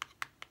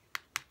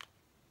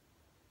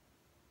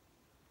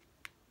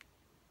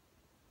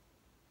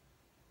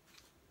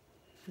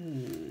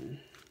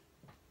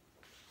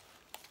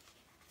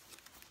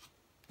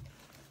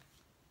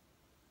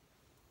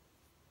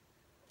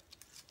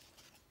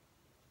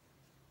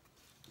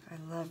 I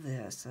love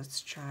this.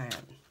 Let's try it.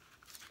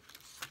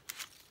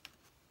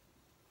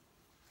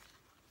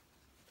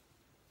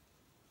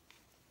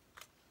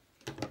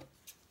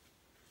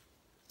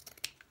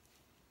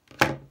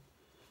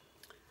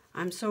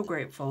 I'm so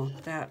grateful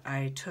that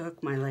I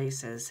took my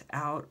laces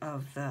out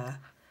of the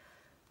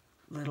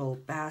little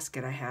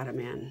basket I had them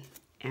in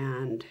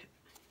and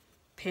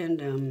pinned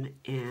them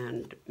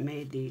and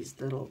made these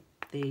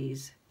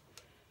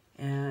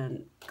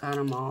and got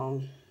them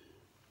all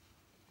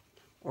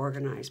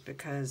organized,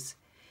 because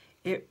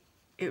it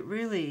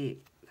really,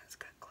 that's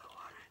got glue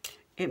on it.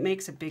 It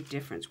makes a big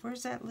difference.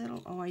 Where's that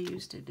little, oh, I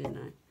used it, didn't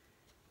I?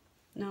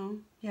 No?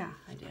 Yeah,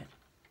 I did.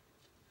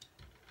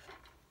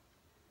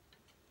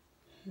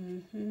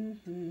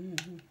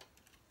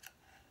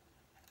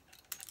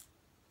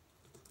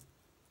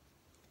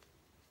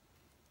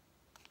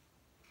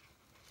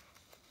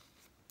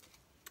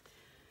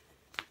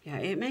 Yeah,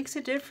 it makes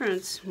a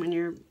difference when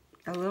you're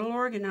a little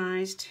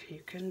organized.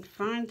 You can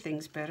find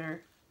things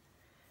better.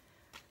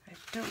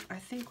 I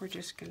think we're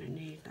just gonna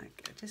need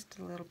like just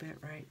a little bit,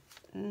 right?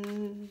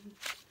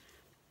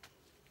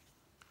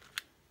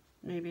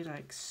 Maybe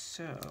like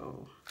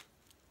so.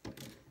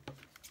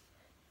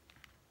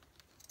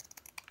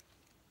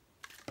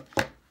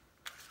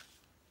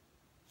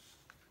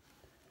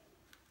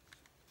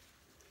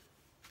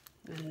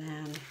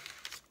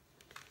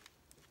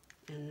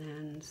 And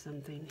then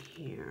something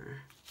here.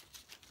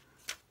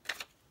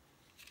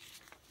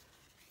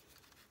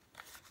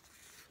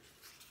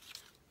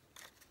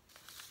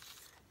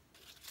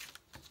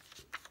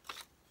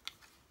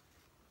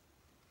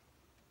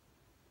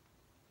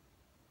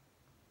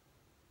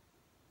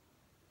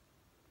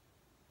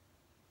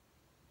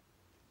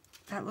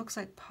 That looks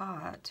like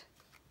pot.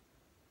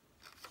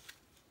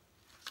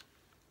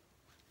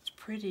 It's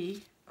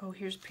pretty. Oh,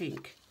 here's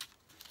pink.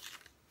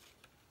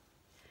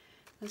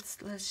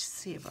 Let's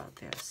see about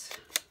this.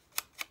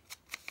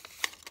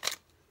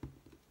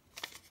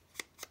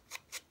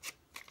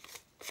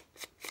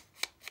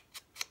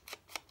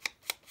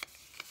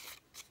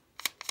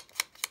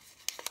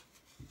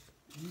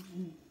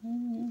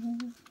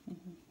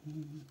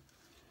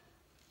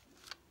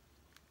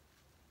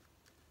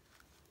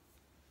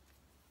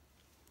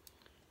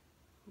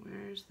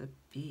 Where's the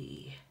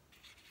bee?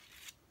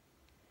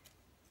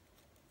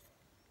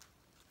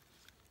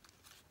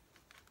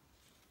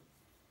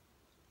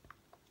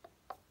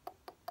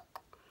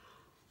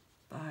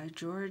 By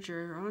George,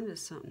 you're onto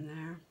something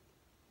there.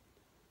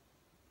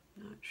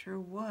 Not sure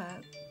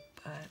what,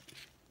 but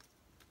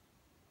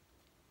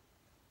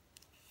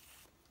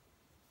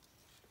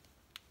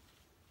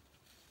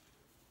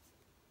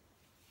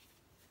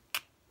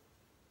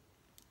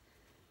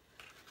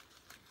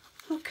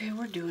okay,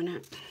 we're doing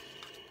it.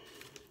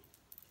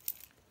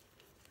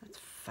 Let's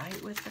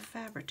fight with the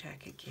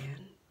Fabri-Tac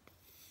again.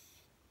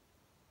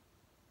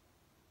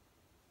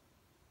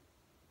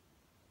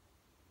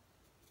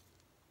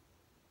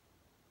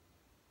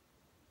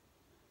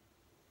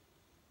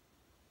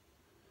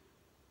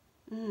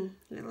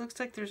 It looks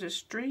like there's a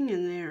string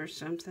in there or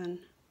something.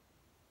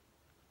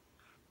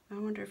 I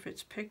wonder if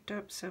it's picked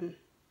up some.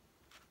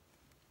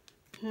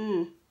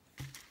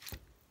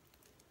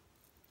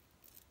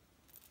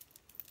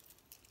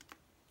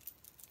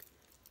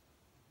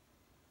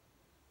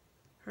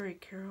 Hurry,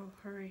 Carol,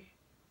 hurry.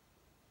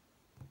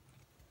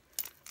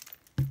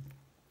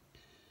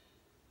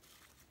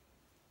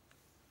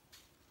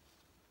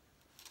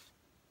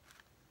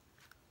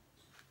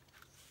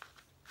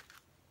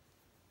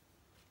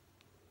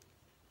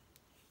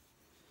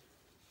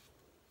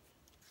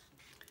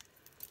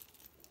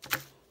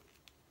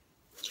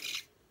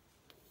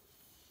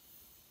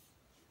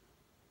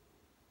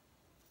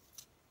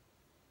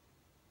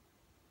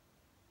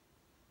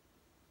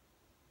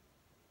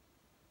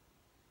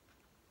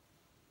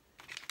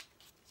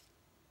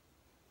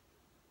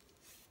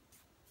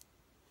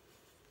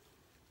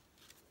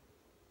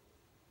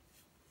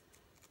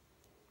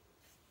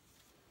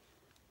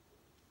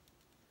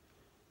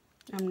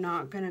 I'm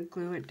not going to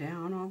glue it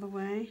down all the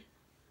way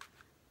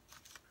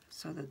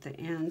so that the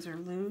ends are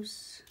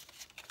loose.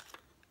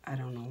 I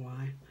don't know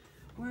why.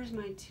 Where's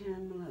my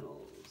 10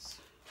 littles?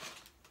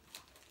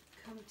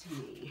 Come to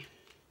me.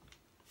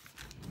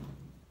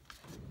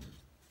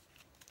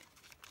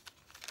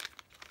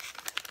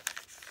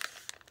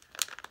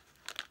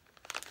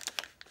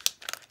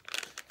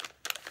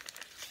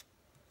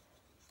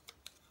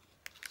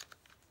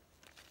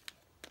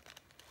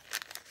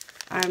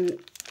 I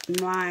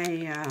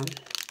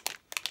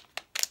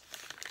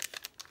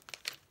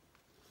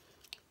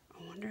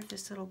wonder if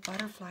this little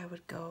butterfly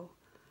would go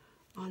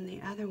on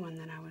the other one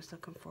that I was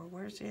looking for.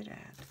 Where's it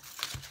at?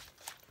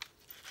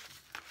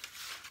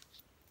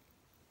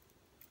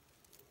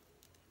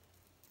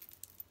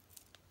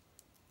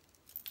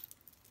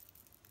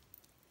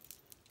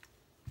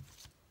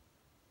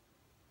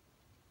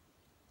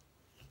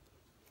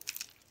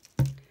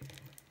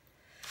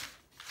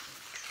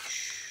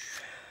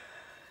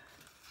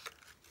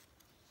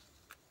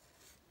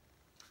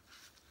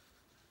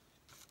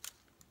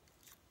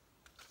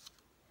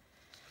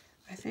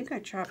 I think I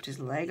chopped his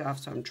leg off,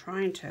 so I'm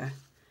trying to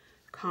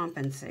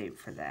compensate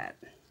for that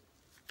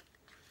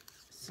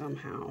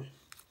somehow.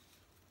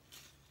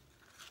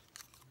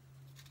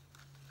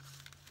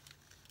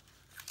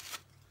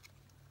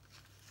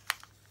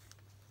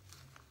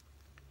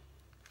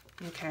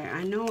 Okay,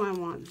 I know I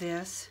want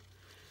this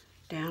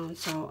down,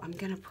 so I'm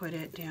going to put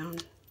it down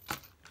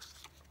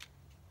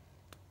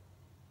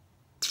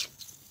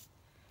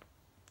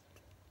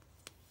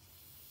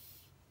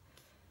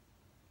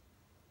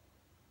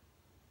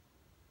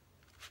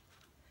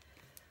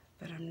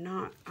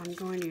I'm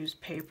going to use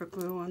paper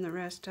glue on the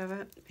rest of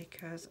it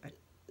because I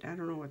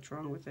don't know what's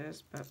wrong with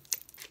this, but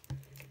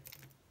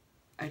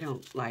I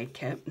don't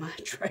like it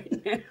much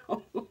right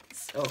now.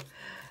 So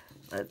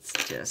let's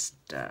just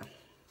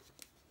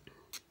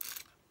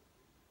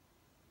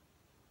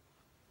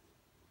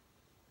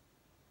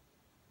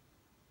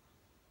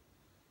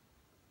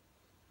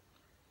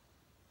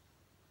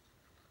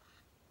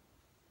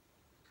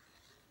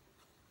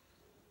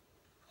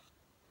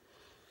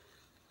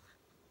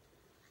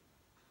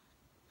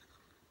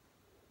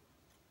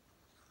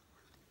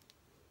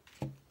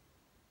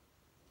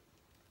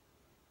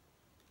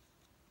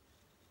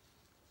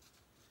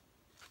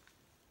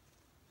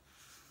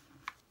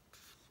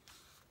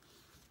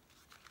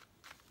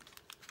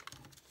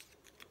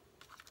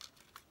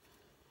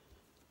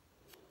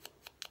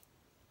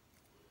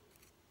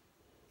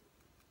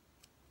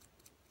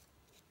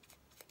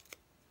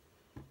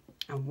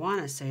I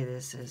want to say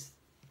this is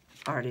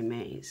Artie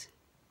Mae's.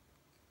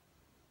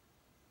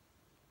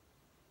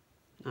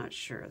 Not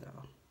sure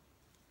though.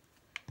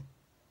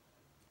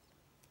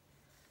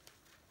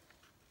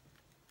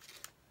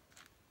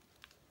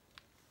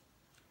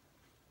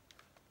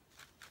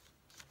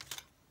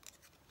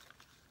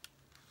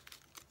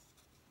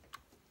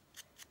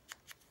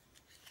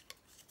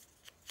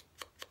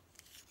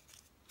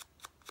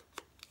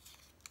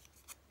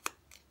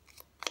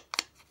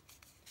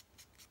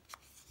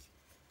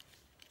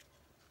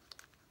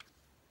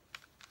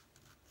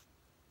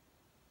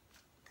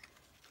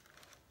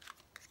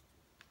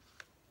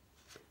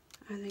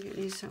 I think it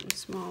needs something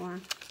smaller.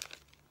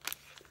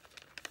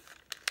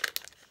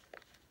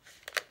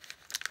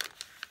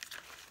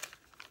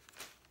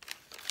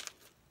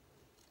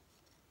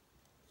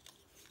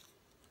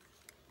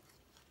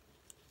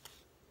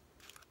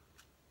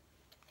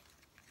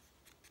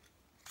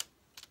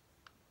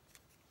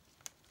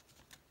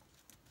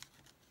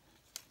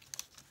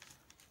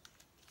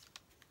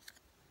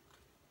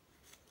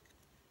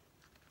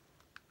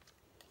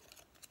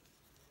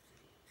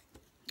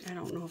 I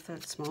don't know if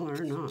that's smaller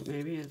or not.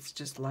 Maybe it's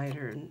just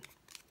lighter and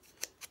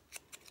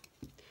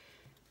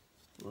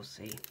we'll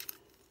see.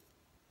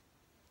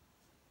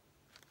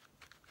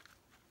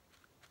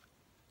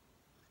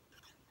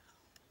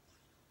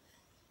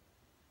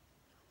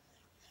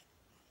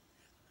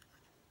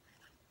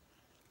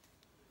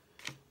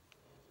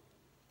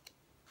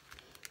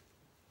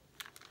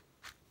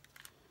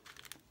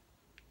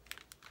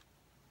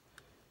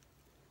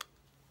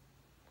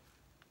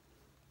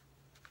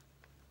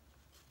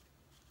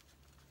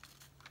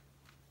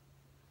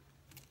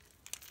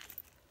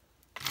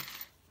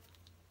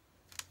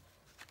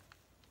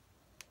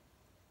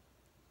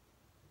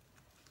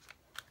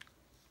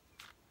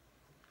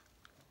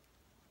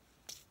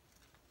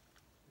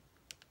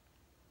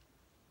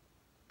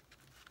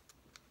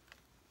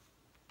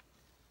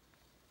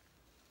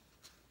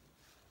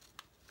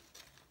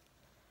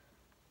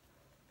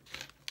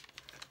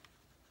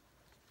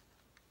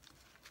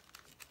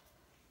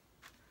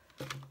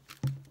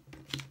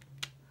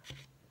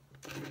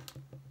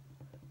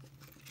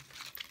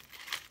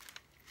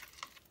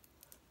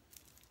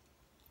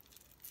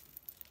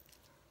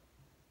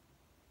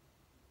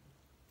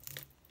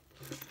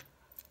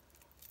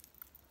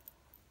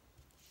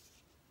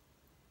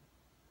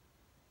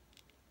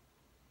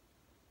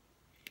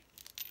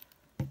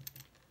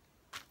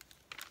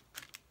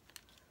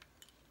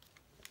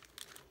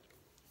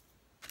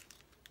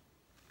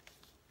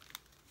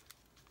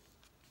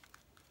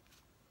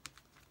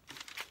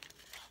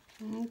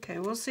 Okay,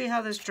 we'll see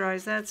how this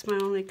dries. That's my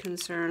only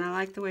concern. I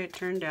like the way it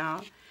turned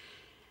out.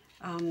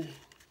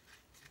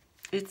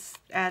 It's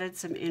added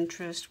some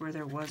interest where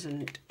there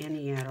wasn't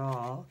any at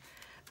all.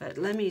 But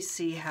let me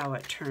see how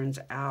it turns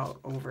out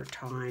over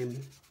time.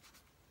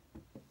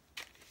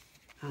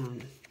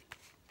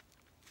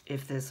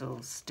 If this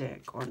will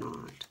stick or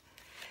not.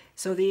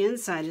 So the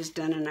inside is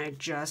done and I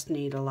just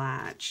need a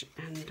latch.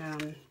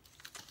 And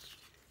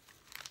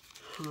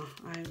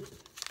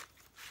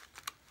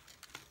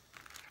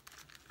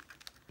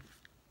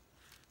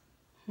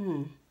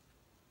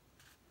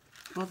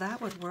well,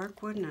 that would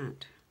work, wouldn't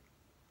it?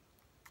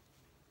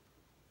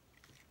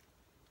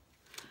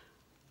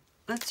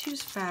 Let's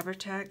use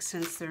Fabri-Tac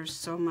since there's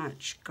so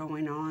much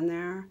going on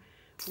there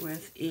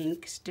with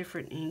inks,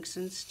 different inks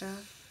and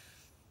stuff.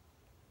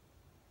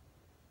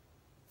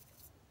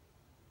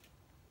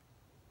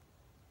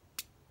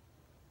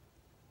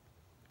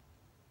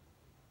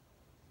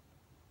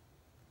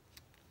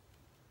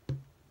 I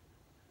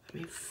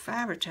mean,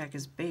 Fabri-Tac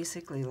is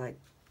basically like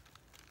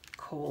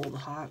cold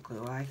hot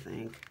glue, I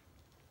think.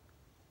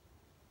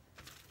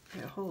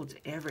 It holds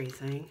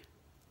everything.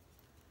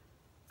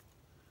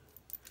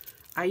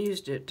 I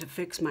used it to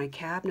fix my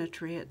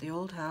cabinetry at the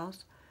old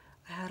house.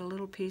 I had a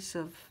little piece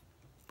of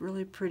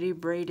really pretty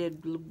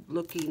braided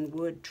looking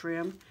wood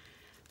trim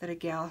that a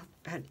gal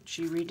had,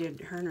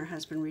 her and her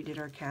husband redid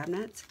our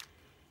cabinets.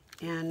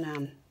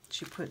 And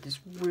she put this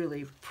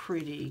really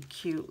pretty,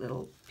 cute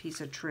little piece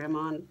of trim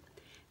on,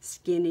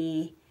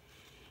 skinny,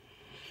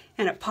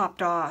 and it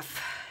popped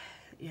off.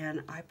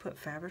 And I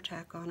put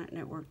Fabri-Tac on it and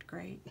it worked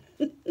great.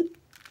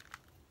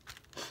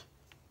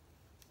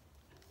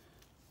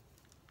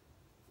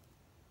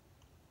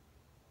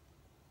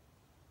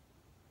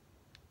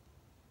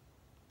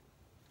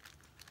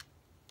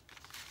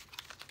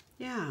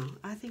 Yeah,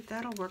 I think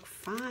that'll work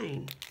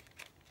fine.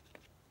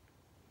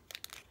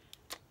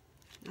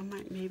 I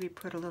might maybe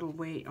put a little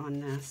weight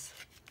on this.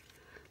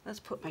 Let's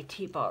put my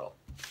tea bottle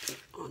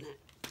on it.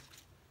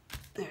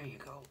 There you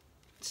go.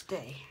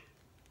 Stay.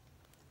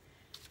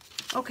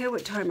 Okay,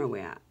 what time are we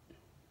at?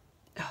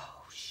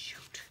 Oh,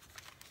 shoot.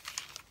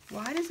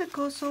 Why does it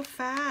go so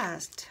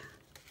fast?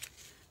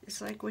 It's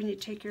like when you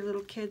take your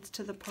little kids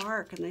to the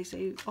park and they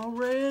say,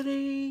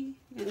 already,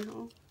 you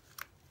know.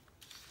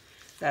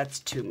 That's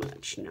too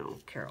much. No,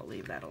 Carol,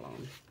 leave that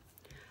alone.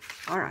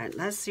 All right,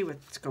 let's see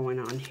what's going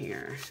on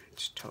here.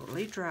 It's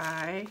totally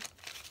dry,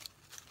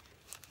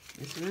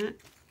 isn't it?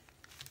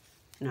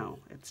 No,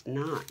 it's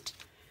not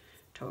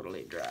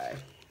totally dry.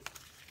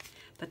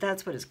 But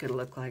that's what it's going to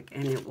look like,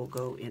 and it will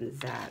go in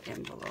that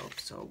envelope.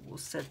 So we'll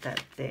set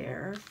that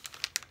there.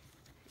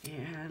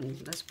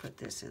 And let's put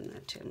this in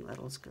the Tim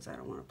Littles because I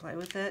don't want to play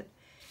with it.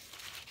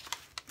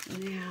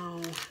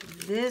 Now,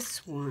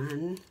 this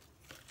one,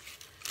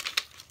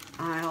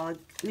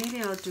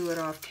 maybe I'll do it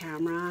off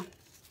camera.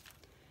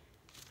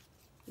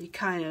 You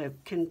kind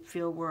of can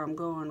feel where I'm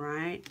going,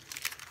 right?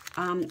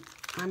 I'll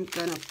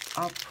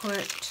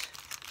put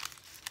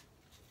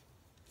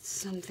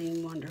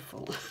something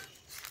wonderful.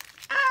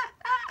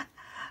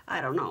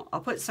 I don't know.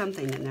 I'll put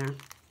something in there.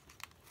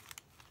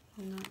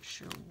 I'm not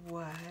sure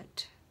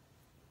what.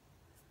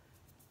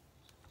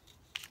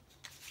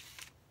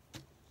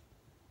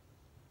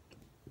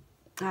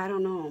 I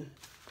don't know.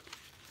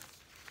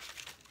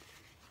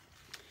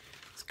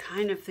 I was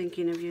kind of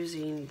thinking of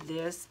using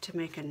this to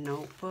make a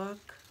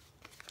notebook.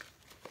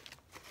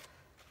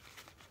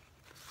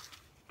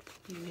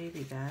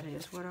 Maybe that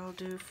is what I'll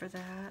do for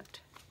that.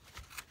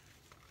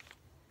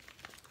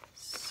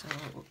 So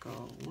we'll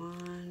go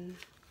 1,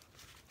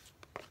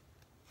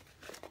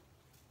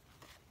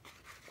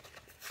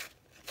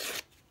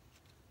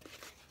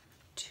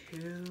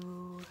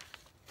 2,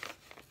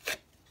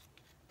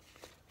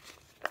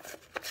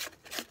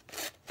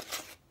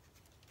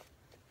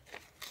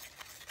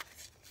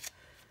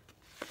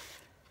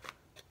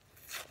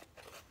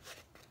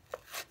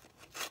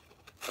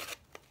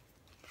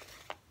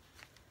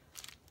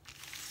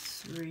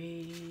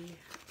 3.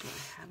 Do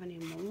I have any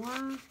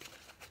more?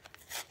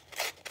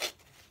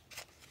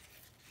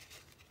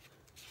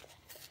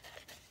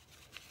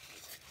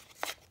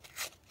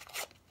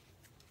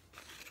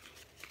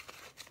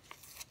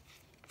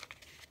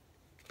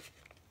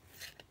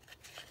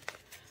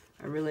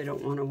 I really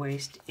don't want to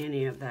waste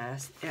any of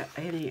this. I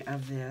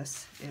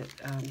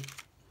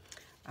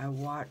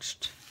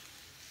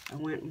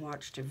went and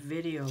watched a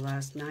video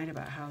last night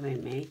about how they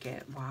make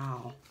it.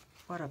 Wow,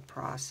 what a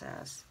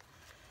process.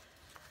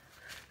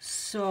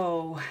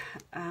 So,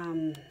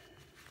 I'm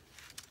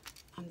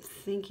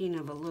thinking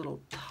of a little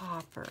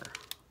topper.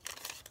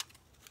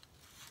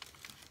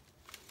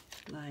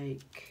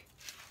 Like,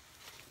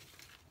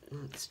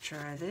 let's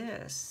try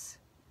this.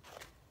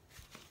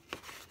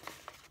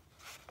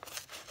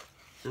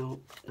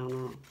 No,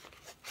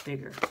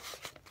 bigger.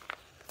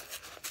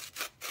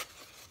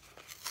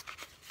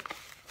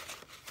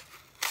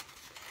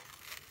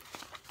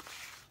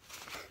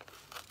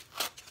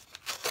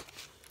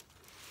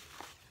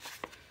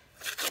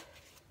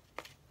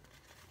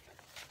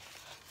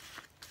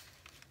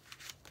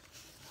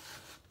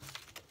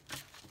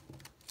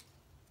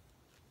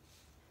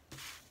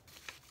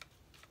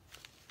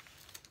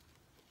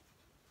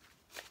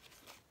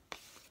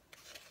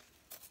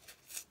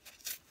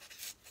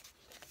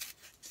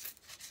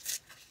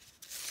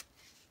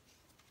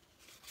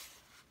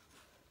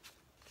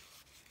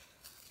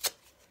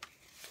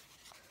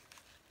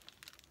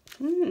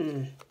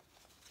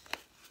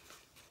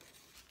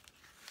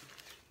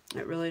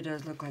 It really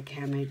does look like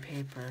handmade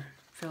paper.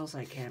 Feels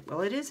like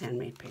well, it is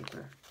handmade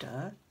paper.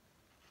 Duh.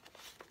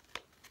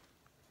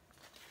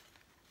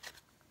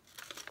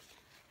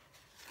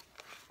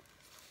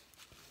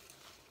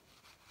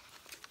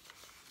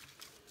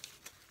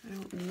 I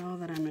don't know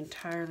that I'm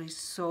entirely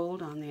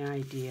sold on the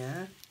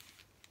idea.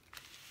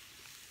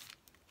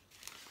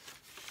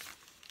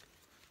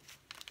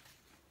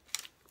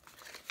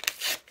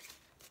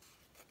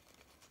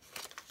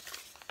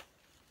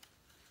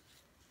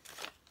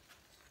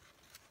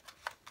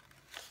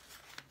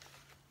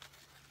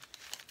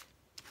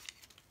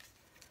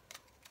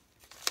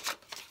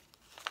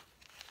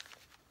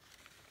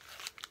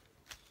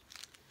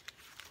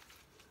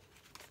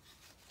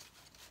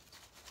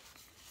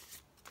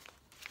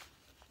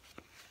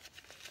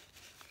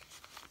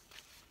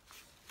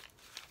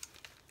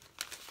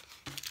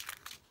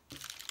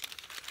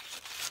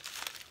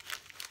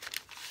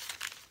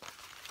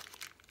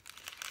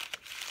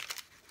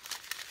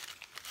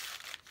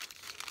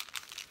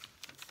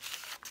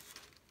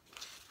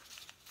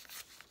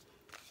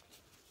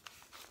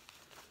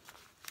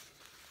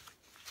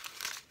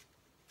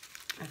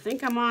 I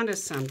think I'm onto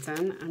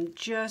something. I'm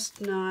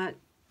just not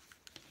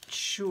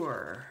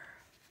sure.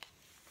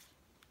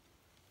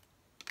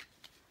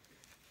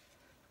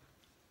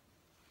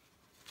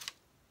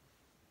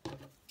 Wait,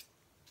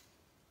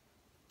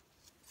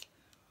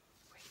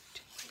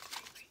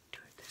 do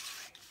it this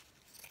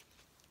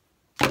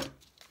way.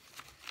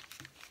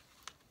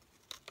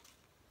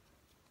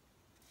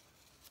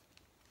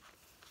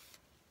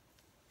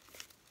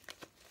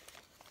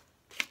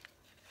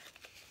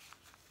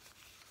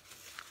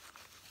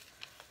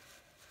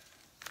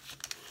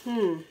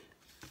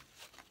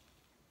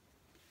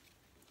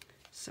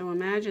 So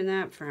imagine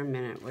that for a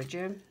minute, would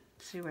you?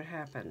 See what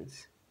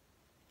happens.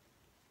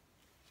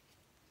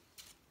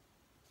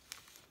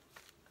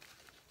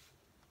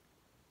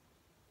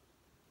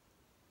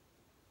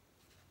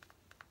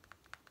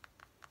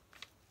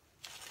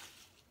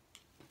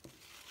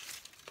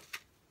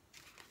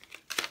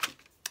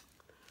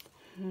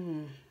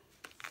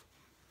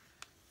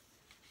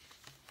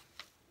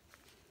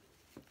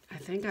 I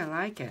think I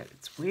like it.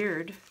 It's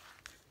weird.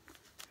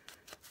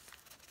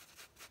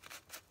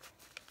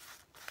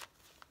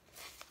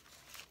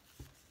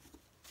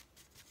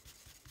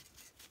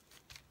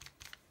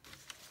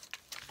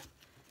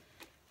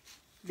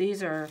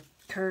 These are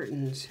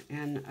curtains,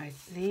 and I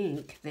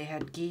think they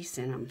had geese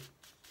in them.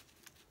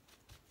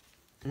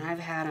 And I've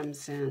had them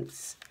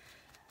since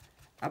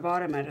I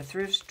bought them at a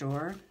thrift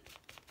store.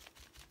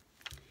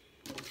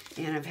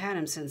 And I've had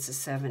them since the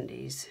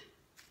 70s.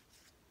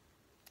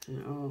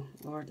 And oh,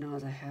 Lord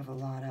knows I have a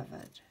lot of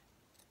it.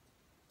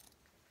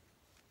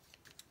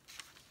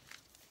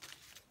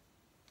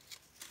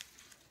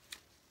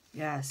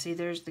 Yeah, see,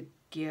 there's the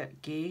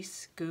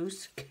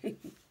goose.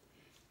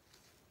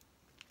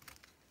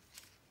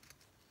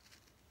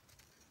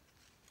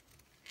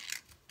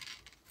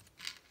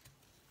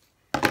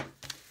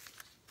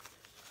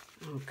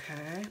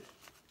 Okay.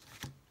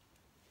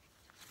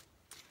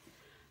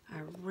 I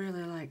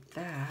really like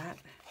that.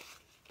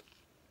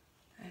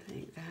 I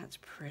think that's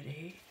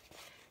pretty.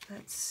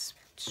 Let's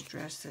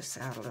stress this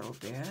out a little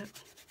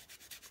bit.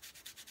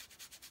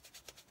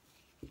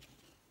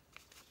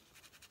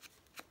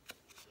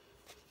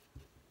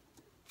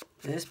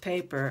 This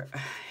paper,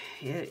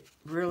 it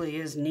really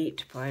is neat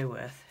to play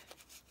with.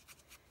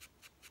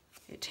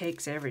 It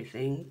takes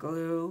everything: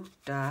 glue,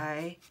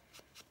 dye,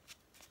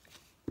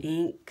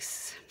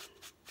 inks.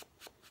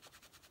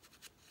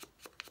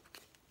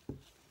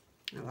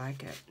 I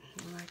like it.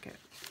 I like it.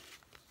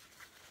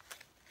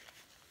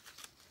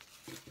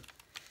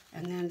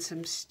 And then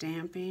some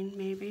stamping,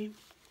 maybe.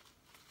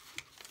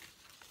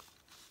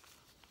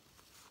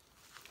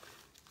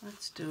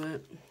 Let's do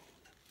it.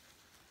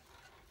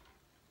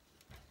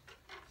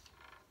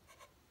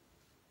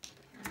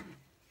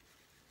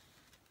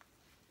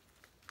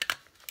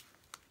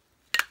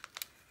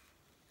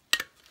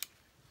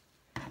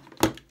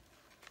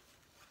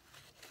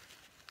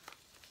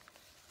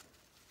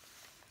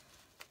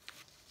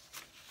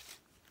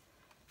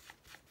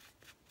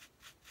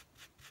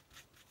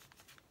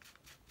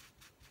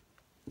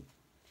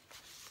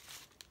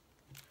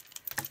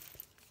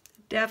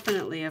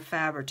 Definitely a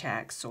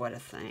Fabri-Tac sort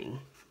of thing.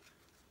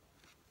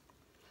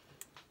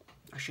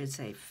 I should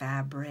say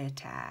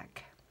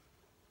Fabri-Tac.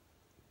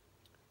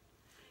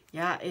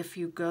 Yeah, if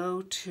you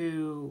go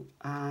to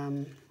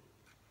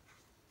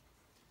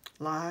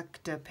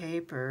lac de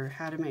paper,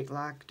 how to make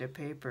lac de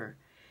paper,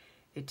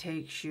 it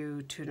takes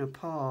you to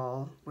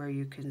Nepal where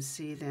you can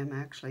see them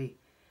actually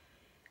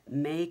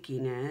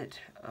making it.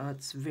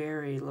 It's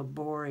very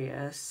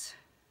laborious.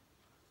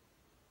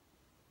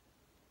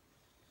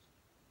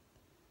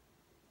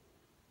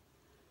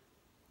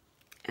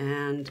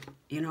 And,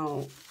 you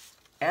know,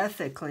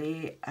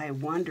 ethically, I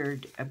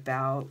wondered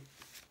about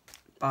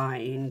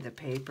buying the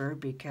paper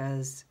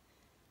because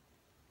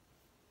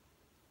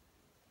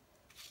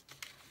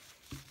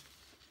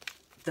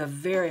the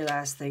very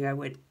last thing I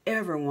would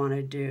ever want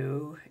to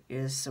do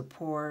is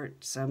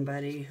support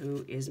somebody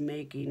who is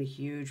making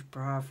huge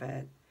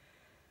profit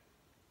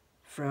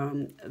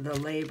from the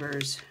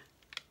labors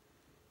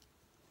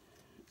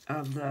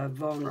of the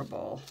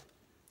vulnerable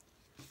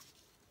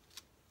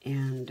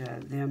and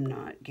them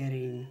not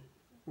getting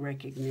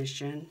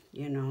recognition,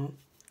 you know.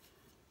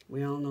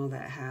 We all know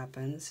that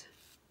happens.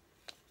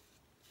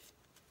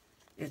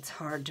 It's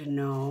hard to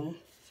know.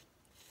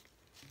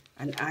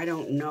 And I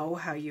don't know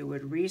how you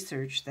would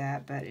research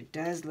that, but it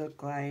does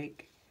look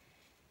like,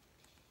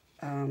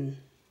 to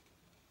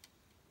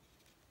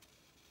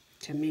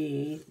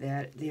me,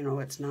 that, you know,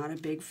 it's not a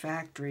big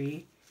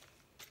factory.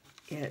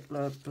 It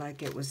looked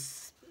like it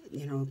was,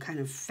 you know, kind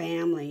of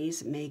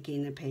families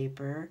making the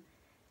paper,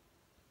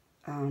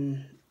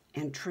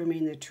 and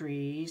trimming the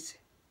trees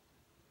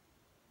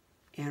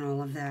and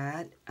all of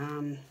that.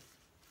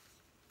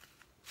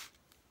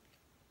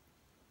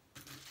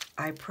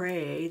 I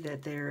pray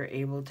that they're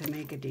able to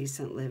make a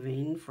decent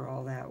living for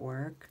all that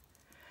work.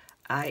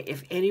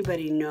 If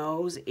anybody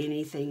knows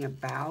anything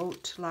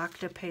about lac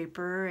de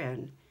paper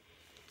and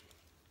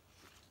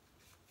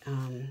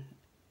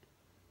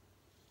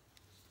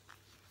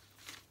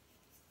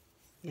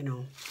you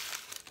know,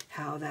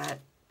 how that,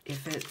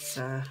 if it's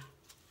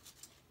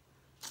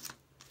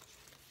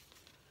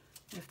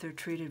if they're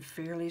treated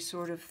fairly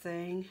sort of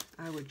thing,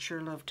 I would sure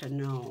love to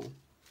know.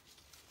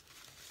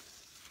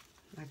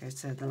 Like I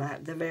said,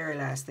 the very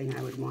last thing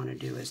I would want to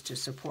do is to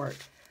support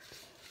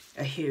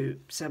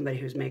somebody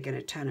who's making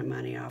a ton of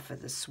money off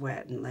of the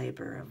sweat and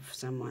labor of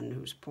someone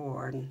who's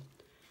poor and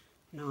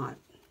not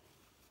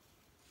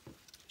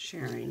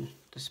sharing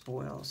the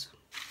spoils.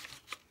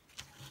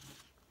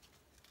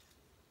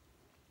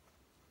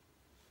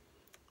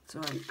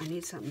 So I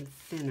need something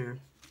thinner.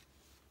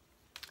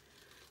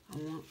 I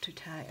want to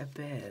tie a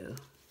bow.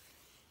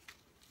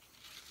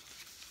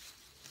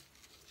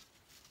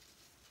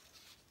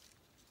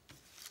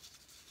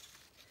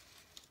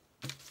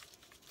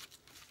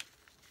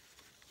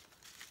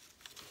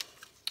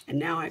 And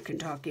now I can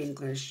talk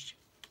English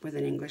with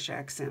an English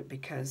accent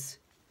because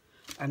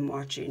I'm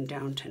watching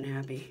Downton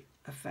Abbey.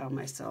 I found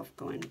myself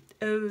going,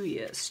 oh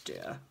yes,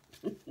 dear.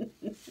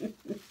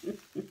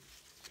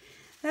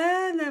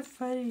 Isn't that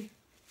funny?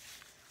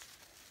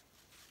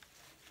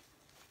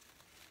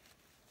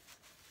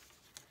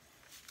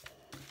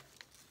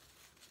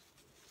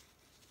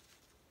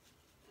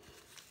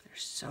 They're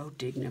so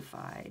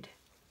dignified.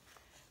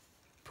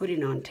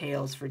 Putting on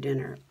tails for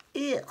dinner.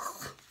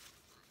 Ugh.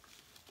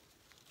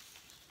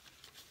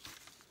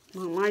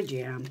 Not my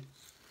jam.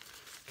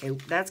 Okay,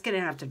 that's going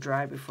to have to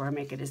dry before I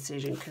make a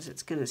decision because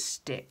it's going to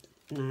stick.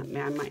 And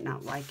I might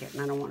not like it,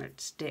 and I don't want it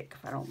to stick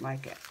if I don't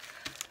like it.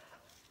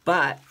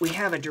 But we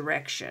have a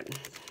direction.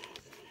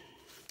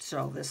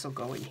 So this will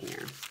go in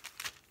here.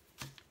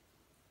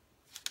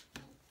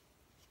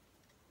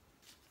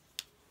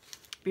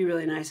 Be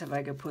really nice if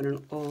I could put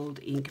an old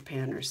ink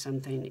pen or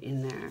something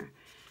in there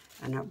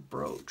and a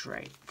brooch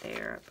right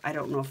there. I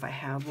don't know if I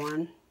have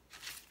one.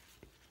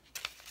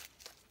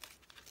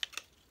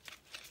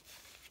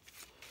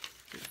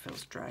 It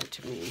feels dry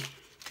to me.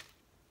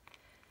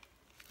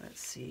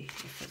 Let's see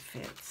if it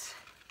fits.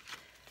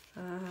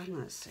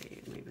 Let's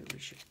see, maybe we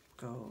should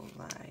go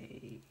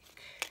like...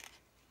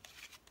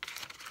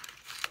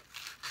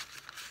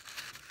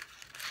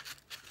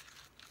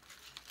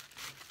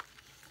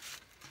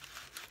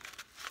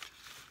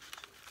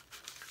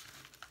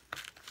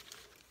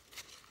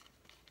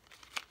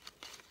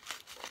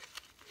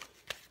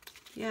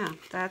 Yeah,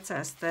 that's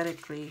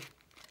aesthetically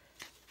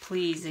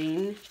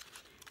pleasing.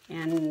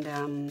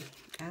 And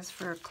as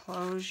for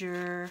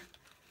closure,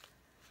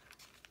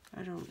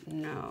 I don't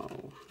know.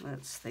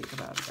 Let's think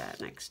about that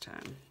next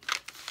time.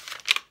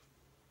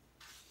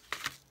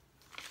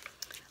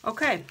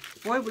 Okay,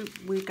 boy,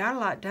 we got a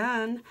lot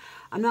done.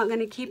 I'm not going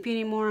to keep you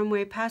anymore. I'm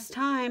way past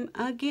time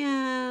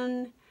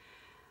again.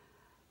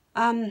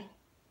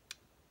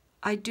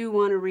 I do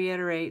want to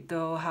reiterate,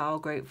 though, how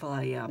grateful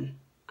I am.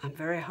 I'm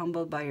very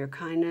humbled by your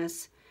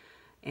kindness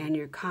and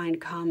your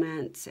kind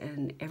comments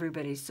and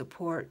everybody's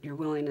support, your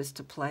willingness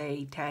to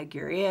play Tag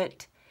Your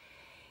It.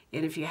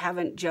 And if you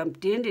haven't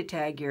jumped into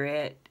Tag Your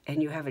It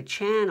and you have a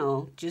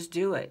channel, just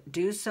do it.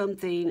 Do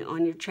something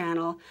on your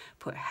channel,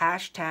 put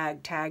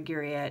hashtag Tag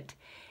Your It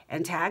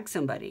and tag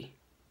somebody.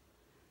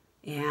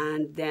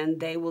 And then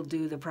they will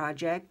do the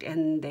project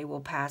and they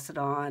will pass it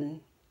on,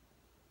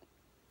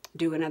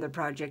 do another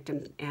project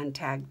and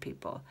tag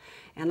people.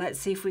 And let's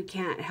see if we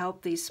can't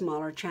help these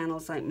smaller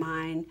channels like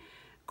mine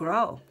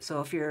grow.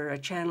 So if you're a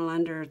channel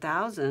under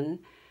 1,000,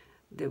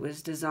 that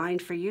was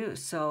designed for you.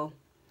 So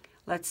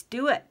let's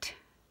do it.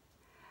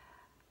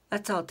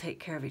 Let's all take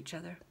care of each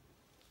other.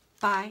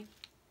 Bye.